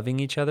just loving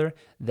each other,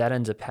 that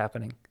ends up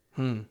happening.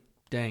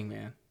 Dang,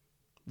 man.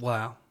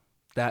 Wow.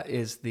 That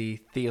is the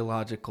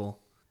theological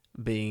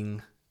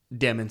being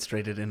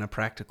demonstrated in a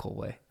practical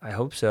way. I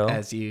hope so.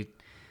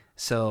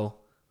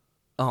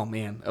 Oh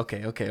man.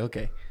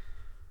 Okay.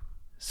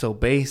 So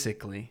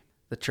basically,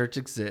 the church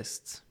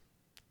exists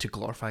to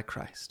glorify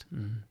Christ.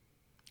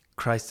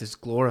 Christ is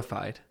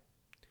glorified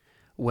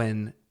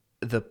when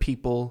the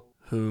people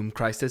whom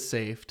Christ has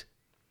saved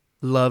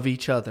love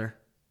each other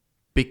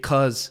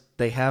because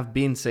they have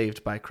been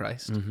saved by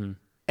Christ.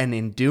 And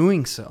in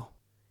doing so,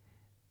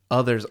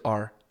 others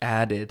are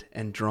added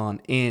and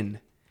drawn in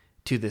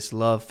to this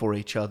love for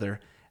each other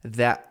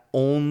that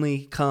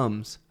only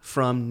comes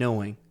from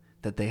knowing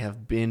that they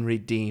have been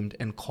redeemed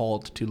and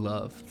called to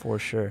love. For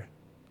sure.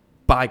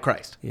 By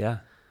Christ. Yeah.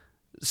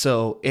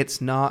 So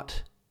it's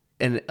not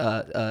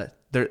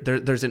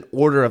there's an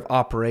order of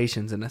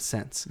operations in a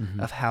sense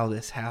of how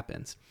this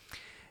happens.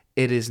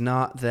 It is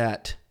not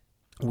that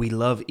we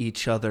love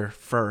each other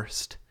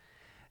first,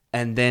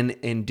 and then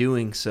in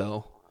doing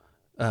so,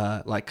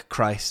 like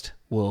Christ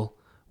will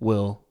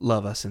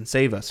love us and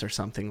save us or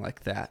something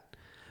like that.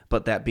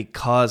 But that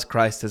because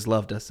Christ has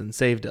loved us and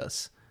saved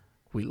us,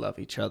 we love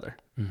each other.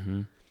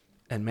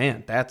 And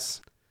man,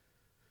 that's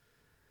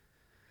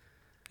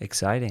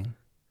exciting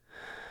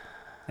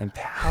and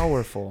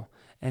powerful,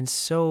 and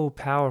so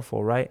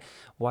powerful, right?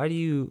 Why do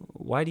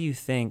you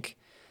think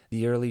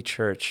the early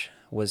church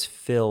was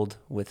filled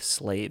with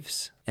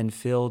slaves and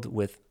filled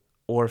with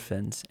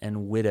orphans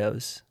and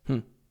widows?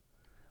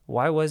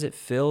 Why was it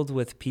filled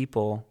with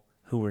people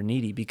who were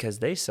needy? Because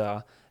they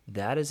saw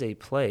that is a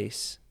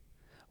place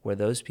where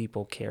those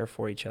people care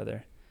for each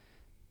other.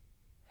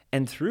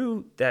 And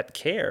through that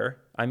care,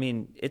 I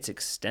mean, it's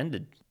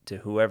extended to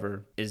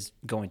whoever is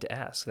going to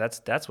ask.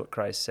 That's what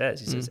Christ says.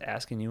 He says,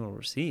 ask and you will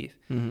receive.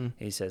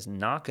 He says,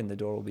 knock and the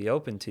door will be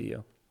open to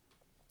you.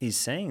 He's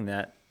saying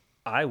that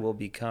I will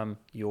become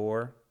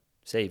your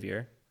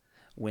Savior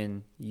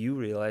when you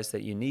realize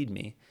that you need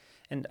me.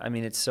 And I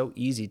mean, it's so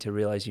easy to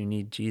realize you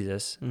need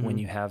Jesus when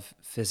you have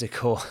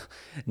physical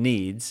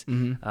needs.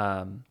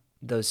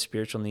 Those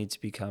spiritual needs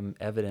become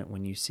evident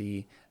when you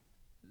see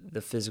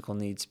the physical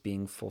needs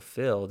being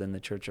fulfilled in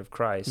the Church of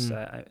Christ.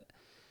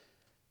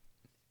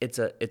 It's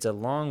a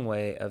long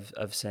way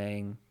of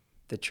saying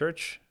the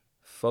church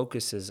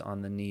focuses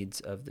on the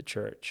needs of the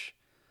church,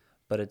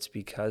 but it's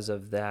because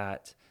of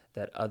that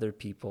other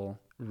people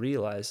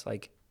realize,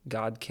 like,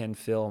 God can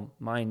fill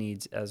my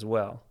needs as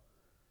well.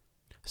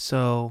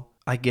 So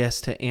I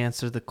guess to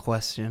answer the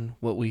question,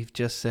 what we've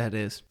just said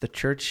is the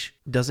church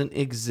doesn't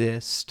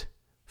exist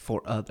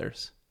for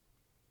others.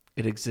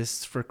 It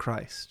exists for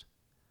Christ.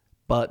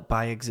 But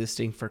by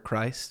existing for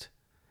Christ,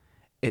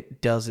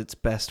 it does its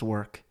best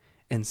work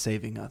in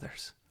saving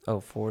others. Oh,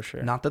 for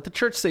sure. Not that the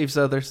church saves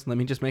others. Let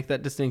me just make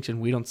that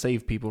distinction. We don't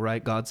save people,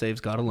 right? God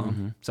saves, God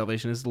alone.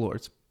 Salvation is the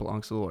Lord's,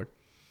 belongs to the Lord.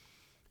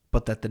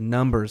 But that the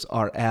numbers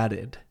are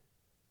added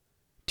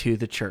to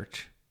the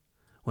church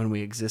when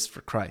we exist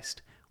for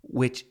Christ,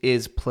 which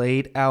is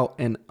played out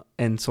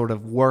and sort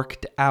of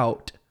worked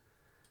out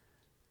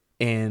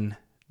in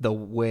the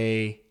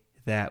way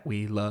that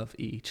we love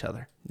each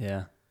other.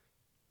 Yeah.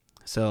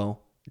 So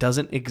it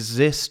doesn't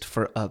exist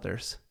for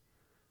others,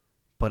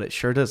 but it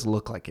sure does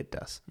look like it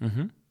does.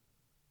 Mm-hmm.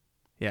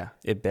 Yeah.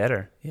 It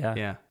better. Yeah.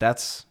 Yeah.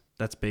 That's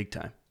big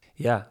time.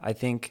 Yeah. I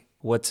think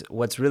what's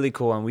really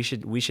cool, and we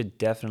should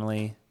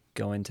definitely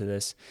go into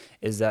this,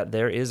 is that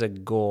there is a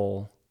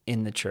goal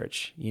in the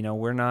church. You know,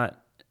 we're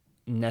not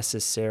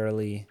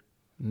necessarily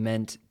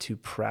meant to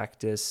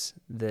practice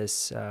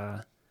this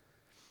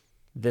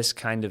this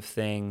kind of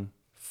thing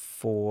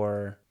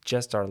for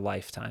just our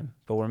lifetime,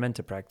 but we're meant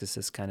to practice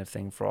this kind of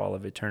thing for all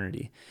of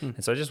eternity.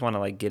 And so I just want to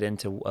like get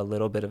into a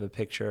little bit of a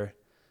picture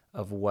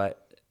of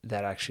what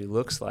that actually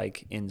looks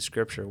like in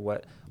Scripture,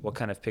 what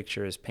kind of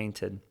picture is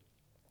painted.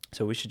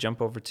 So we should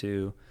jump over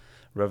to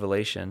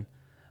Revelation.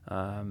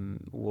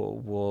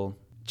 We'll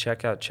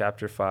check out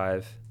chapter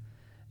 5.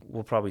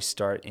 We'll probably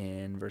start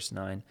in verse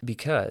 9,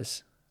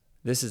 because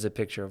this is a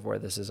picture of where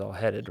this is all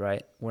headed,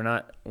 right? We're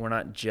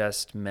not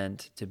just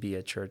meant to be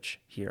a church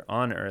here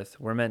on earth.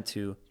 We're meant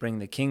to bring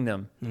the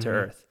kingdom to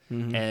earth.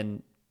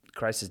 And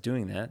Christ is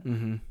doing that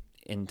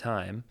in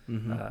time.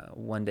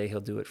 One day he'll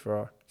do it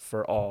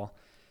for all.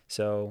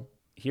 So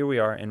here we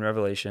are in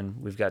Revelation.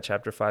 We've got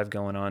chapter 5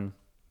 going on.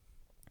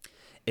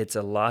 It's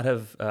a lot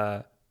of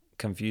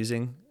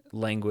confusing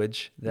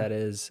language that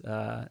is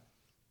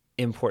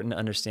important to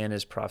understand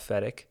as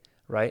prophetic,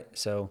 right?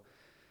 So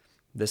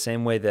the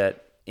same way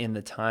that in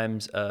the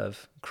times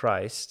of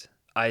Christ,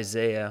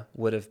 Isaiah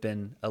would have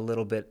been a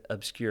little bit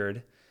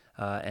obscured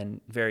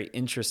and very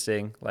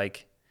interesting.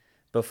 Like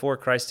before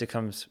Christ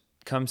comes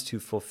to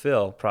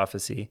fulfill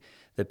prophecy,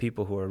 the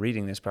people who are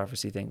reading this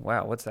prophecy think,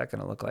 wow, what's that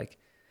going to look like?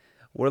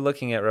 We're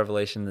looking at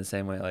Revelation the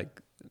same way,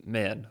 like,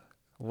 man,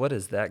 what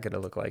is that going to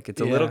look like?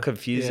 It's a little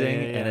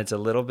confusing and it's a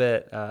little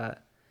bit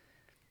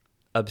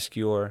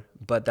obscure,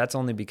 but that's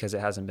only because it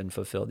hasn't been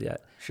fulfilled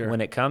yet. Sure.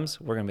 When it comes,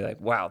 we're going to be like,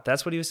 wow,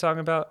 that's what he was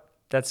talking about?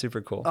 That's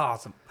super cool.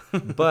 Awesome.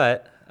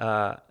 But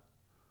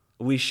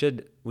we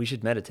should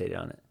meditate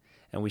on it,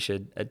 and we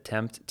should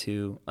attempt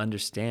to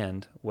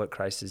understand what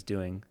Christ is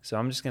doing. So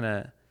I'm just going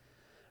to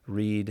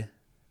read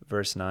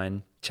verse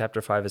 9.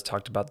 Chapter 5 has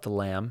talked about the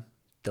Lamb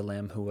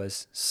who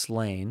was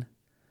slain,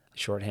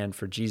 shorthand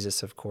for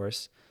Jesus, of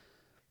course.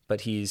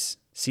 But he's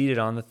seated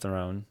on the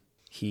throne.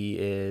 He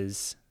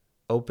is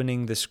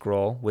opening the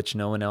scroll, which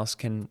no one else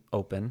can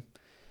open.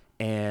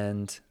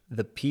 And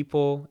the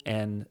people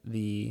and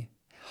the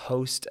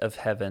host of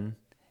heaven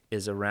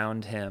is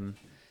around him,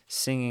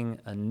 singing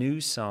a new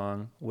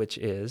song, which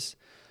is,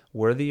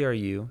 "Worthy are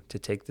you to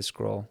take the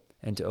scroll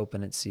and to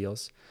open its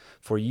seals.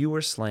 For you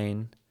were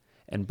slain,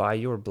 and by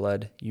your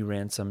blood you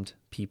ransomed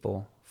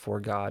people for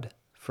God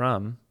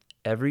from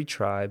every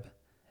tribe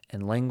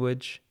and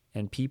language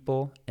and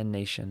people and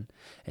nation.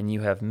 And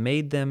you have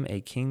made them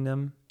a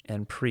kingdom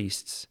and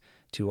priests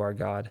to our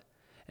God,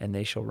 and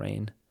they shall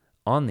reign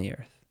on the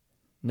earth."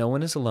 No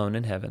one is alone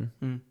in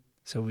heaven.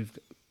 So we've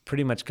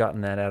pretty much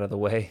gotten that out of the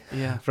way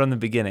from the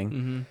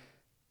beginning.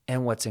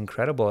 And what's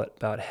incredible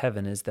about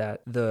heaven is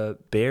that the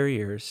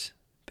barriers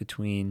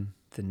between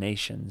the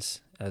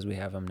nations as we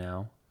have them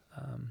now,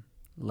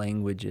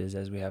 languages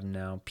as we have them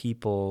now,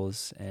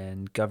 peoples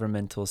and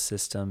governmental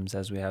systems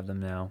as we have them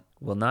now,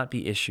 will not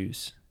be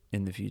issues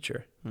in the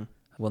future,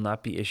 will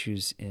not be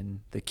issues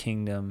in the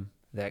kingdom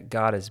that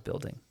God is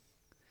building.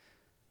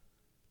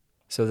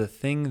 So the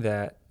thing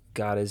that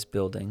God is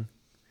building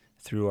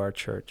through our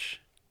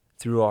church,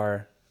 through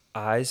our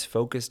eyes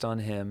focused on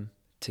him,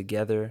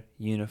 together,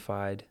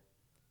 unified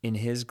in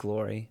his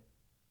glory,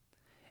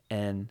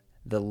 and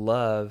the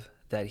love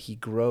that he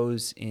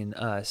grows in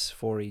us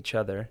for each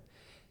other,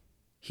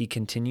 he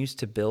continues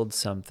to build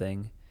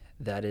something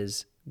that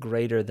is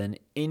greater than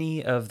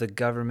any of the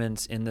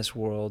governments in this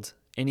world,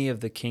 any of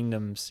the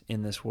kingdoms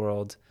in this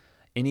world,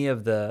 any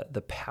of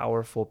the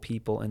powerful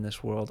people in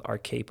this world are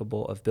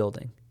capable of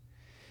building.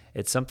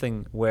 It's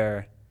something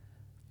where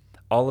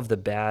all of the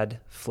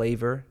bad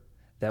flavor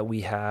that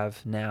we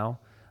have now,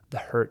 the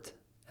hurt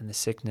and the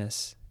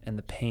sickness and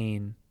the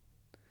pain,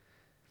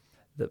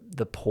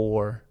 the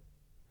poor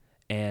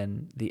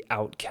and the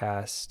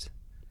outcast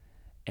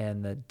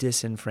and the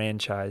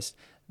disenfranchised,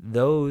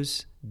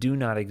 those do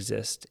not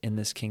exist in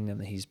this kingdom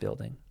that he's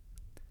building.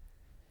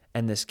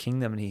 And this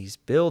kingdom that he's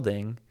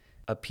building,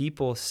 a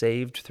people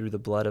saved through the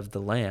blood of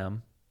the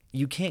Lamb,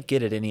 you can't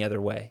get it any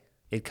other way.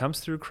 It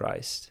comes through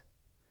Christ.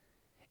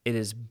 It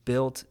is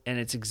built, and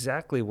it's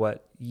exactly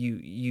what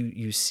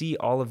you see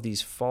all of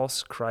these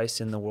false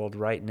Christs in the world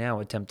right now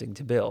attempting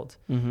to build.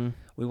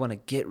 We want to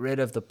get rid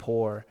of the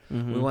poor.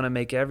 We want to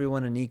make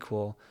everyone an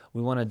equal.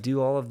 We want to do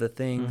all of the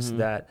things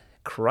that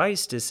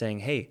Christ is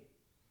saying, hey,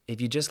 if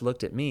you just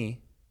looked at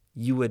me,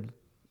 you would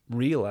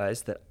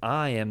realize that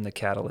I am the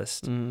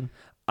catalyst.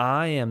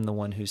 I am the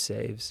one who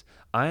saves.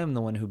 I am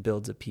the one who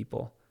builds a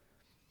people.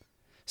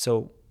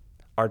 So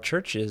our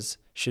churches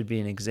should be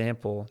an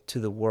example to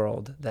the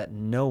world that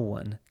no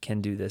one can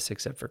do this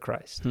except for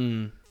Christ.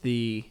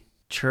 The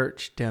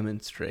church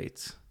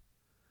demonstrates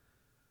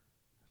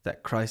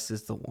that Christ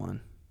is the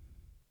one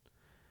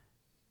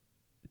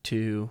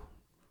to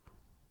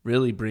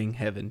really bring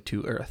heaven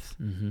to earth,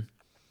 Mm-hmm.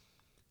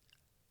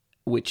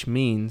 which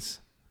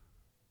means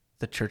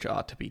the church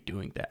ought to be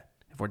doing that.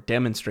 If we're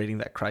demonstrating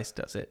that Christ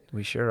does it,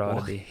 We sure ought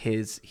well, to be.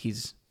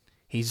 he's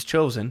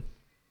chosen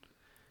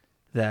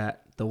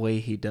that the way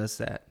he does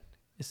that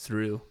is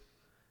through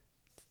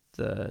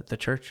the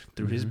church,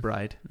 through his Mhm.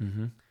 bride.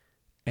 Mm-hmm.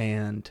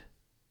 And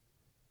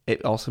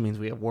it also means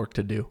we have work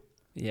to do.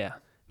 Yeah.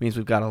 It means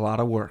we've got a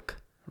lot of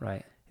work.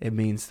 Right. It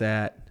means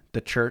that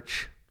the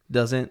church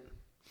doesn't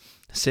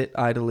sit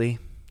idly,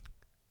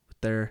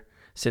 they're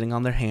sitting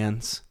on their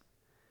hands.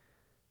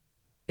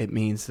 It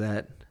means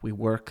that we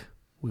work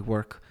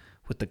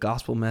with the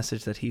gospel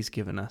message that he's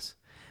given us.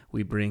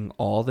 We bring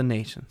all the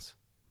nations,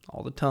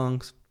 all the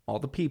tongues, all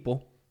the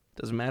people.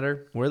 Doesn't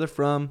matter where they're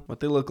from, what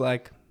they look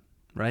like,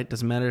 right?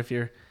 Doesn't matter if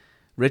you're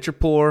rich or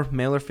poor,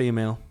 male or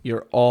female.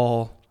 You're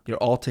all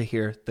to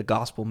hear the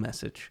gospel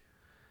message,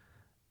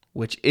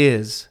 which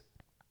is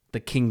the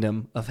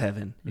kingdom of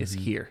heaven is Mhm.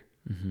 here.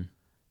 Mm-hmm.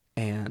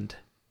 And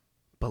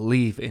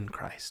believe in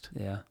Christ.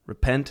 Yeah.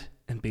 Repent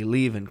and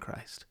believe in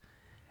Christ.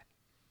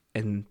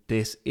 And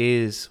this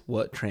is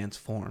what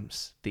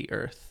transforms the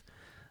earth.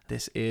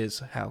 This is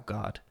how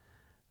God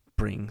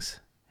brings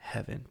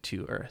heaven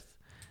to earth.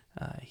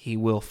 He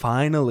will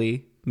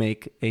finally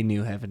make a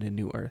new heaven and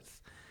new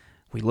earth.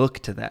 We look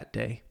to that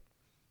day,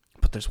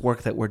 but there's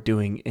work that we're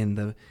doing in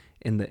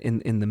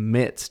the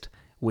midst,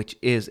 which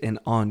is an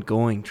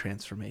ongoing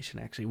transformation.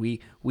 Actually,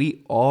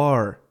 we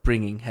are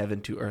bringing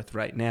heaven to earth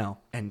right now,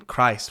 and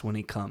Christ, when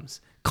he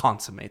comes,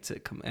 consummates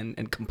it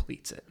and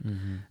completes it.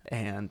 Mm-hmm.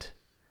 And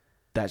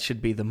that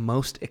should be the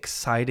most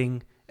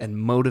exciting and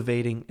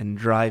motivating and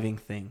driving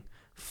thing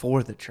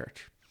for the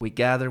church. We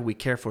gather, we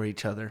care for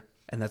each other,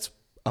 and that's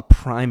a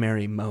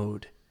primary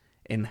mode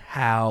in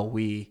how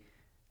we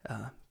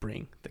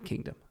bring the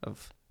kingdom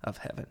of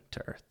heaven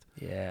to earth.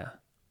 Yeah.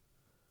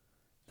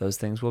 Those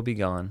things will be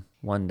gone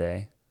one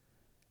day,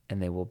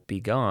 and they will be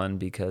gone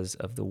because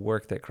of the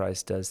work that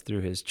Christ does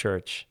through his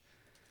church,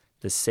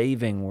 the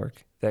saving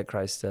work that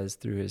Christ does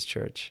through his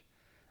church.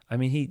 I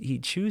mean, he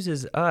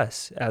chooses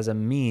us as a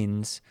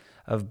means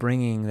of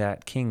bringing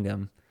that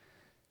kingdom.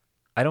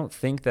 I don't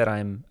think that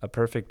I'm a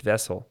perfect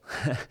vessel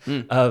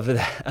of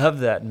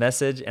that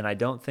message, and I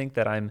don't think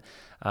that I'm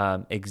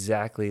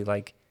exactly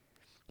like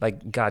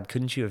God.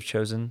 Couldn't you have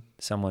chosen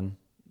someone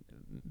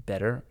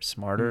better,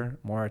 smarter,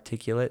 more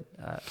articulate,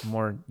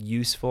 more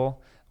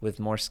useful,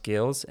 with more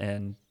skills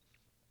and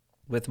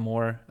with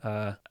more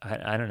I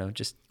don't know,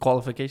 just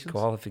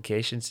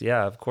qualifications?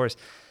 Yeah, of course.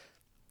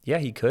 Yeah,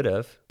 he could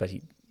have, but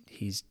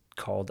he's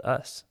called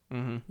us.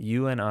 Mm-hmm.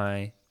 You and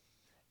I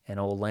and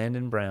old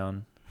Landon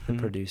Brown, the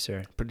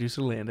producer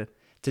Landon,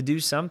 to do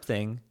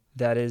something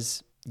that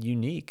is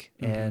unique.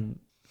 Mm-hmm.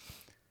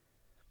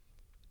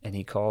 And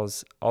he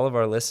calls all of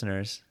our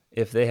listeners,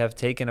 if they have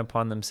taken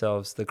upon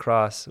themselves the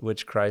cross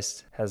which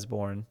Christ has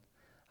borne,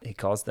 he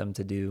calls them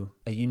to do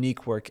a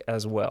unique work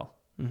as well.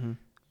 Mm-hmm.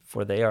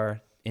 For they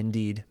are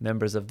indeed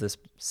members of this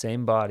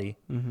same body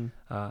Mm-hmm.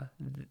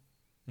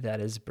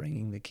 that is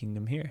bringing the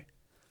kingdom here.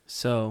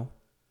 So,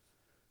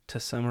 to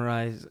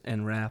summarize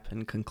and wrap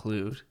and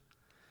conclude,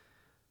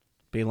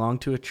 belong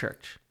to a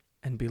church,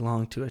 and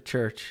belong to a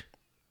church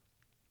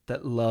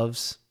that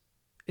loves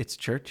its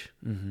church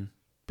Mm-hmm.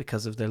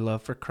 because of their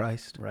love for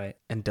Christ, Right.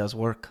 and does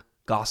work,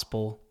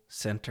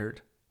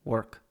 gospel-centered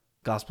work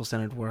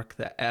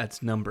that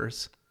adds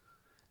numbers,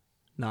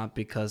 not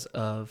because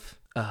of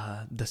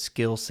the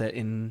skill set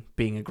in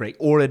being a great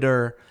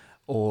orator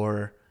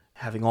or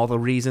having all the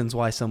reasons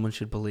why someone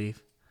should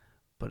believe,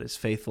 but is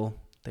faithful.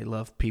 They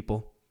love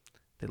people.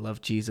 They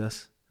love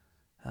Jesus.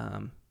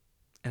 And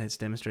it's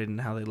demonstrated in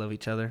how they love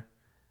each other,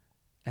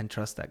 and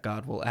trust that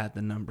God will add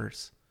the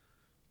numbers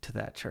to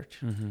that church.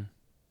 Mm-hmm.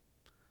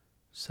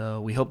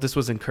 So we hope this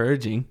was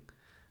encouraging.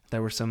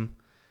 There were some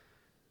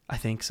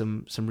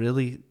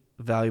really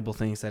valuable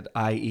things that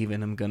I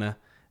even am going to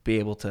be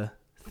able to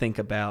think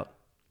about,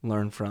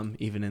 learn from,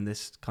 even in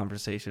this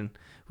conversation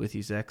with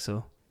you, Zach.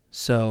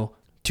 So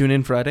tune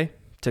in Friday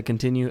to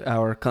continue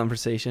our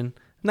conversation.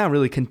 Not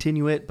really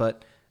continue it,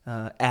 but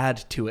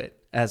add to it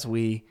as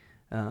we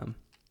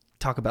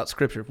talk about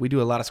Scripture. We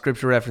do a lot of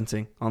Scripture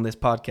referencing on this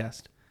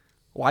podcast.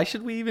 Why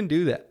should we even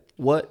do that?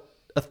 What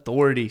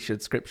authority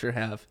should Scripture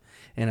have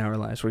in our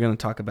lives? We're going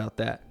to talk about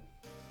that.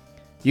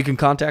 You can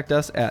contact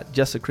us at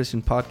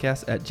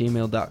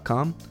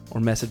justachristianpodcast@gmail.com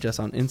or message us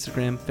on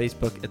Instagram,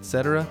 Facebook,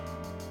 etc.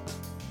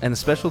 And a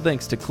special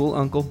thanks to Cool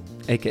Uncle,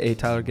 aka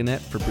Tyler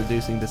Gannett, for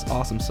producing this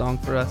awesome song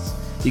for us.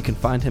 You can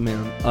find him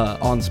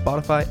on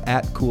Spotify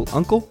at Cool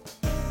Uncle.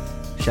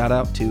 Shout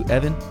out to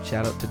Evan.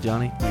 Shout out to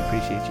Johnny. We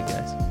appreciate you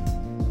guys.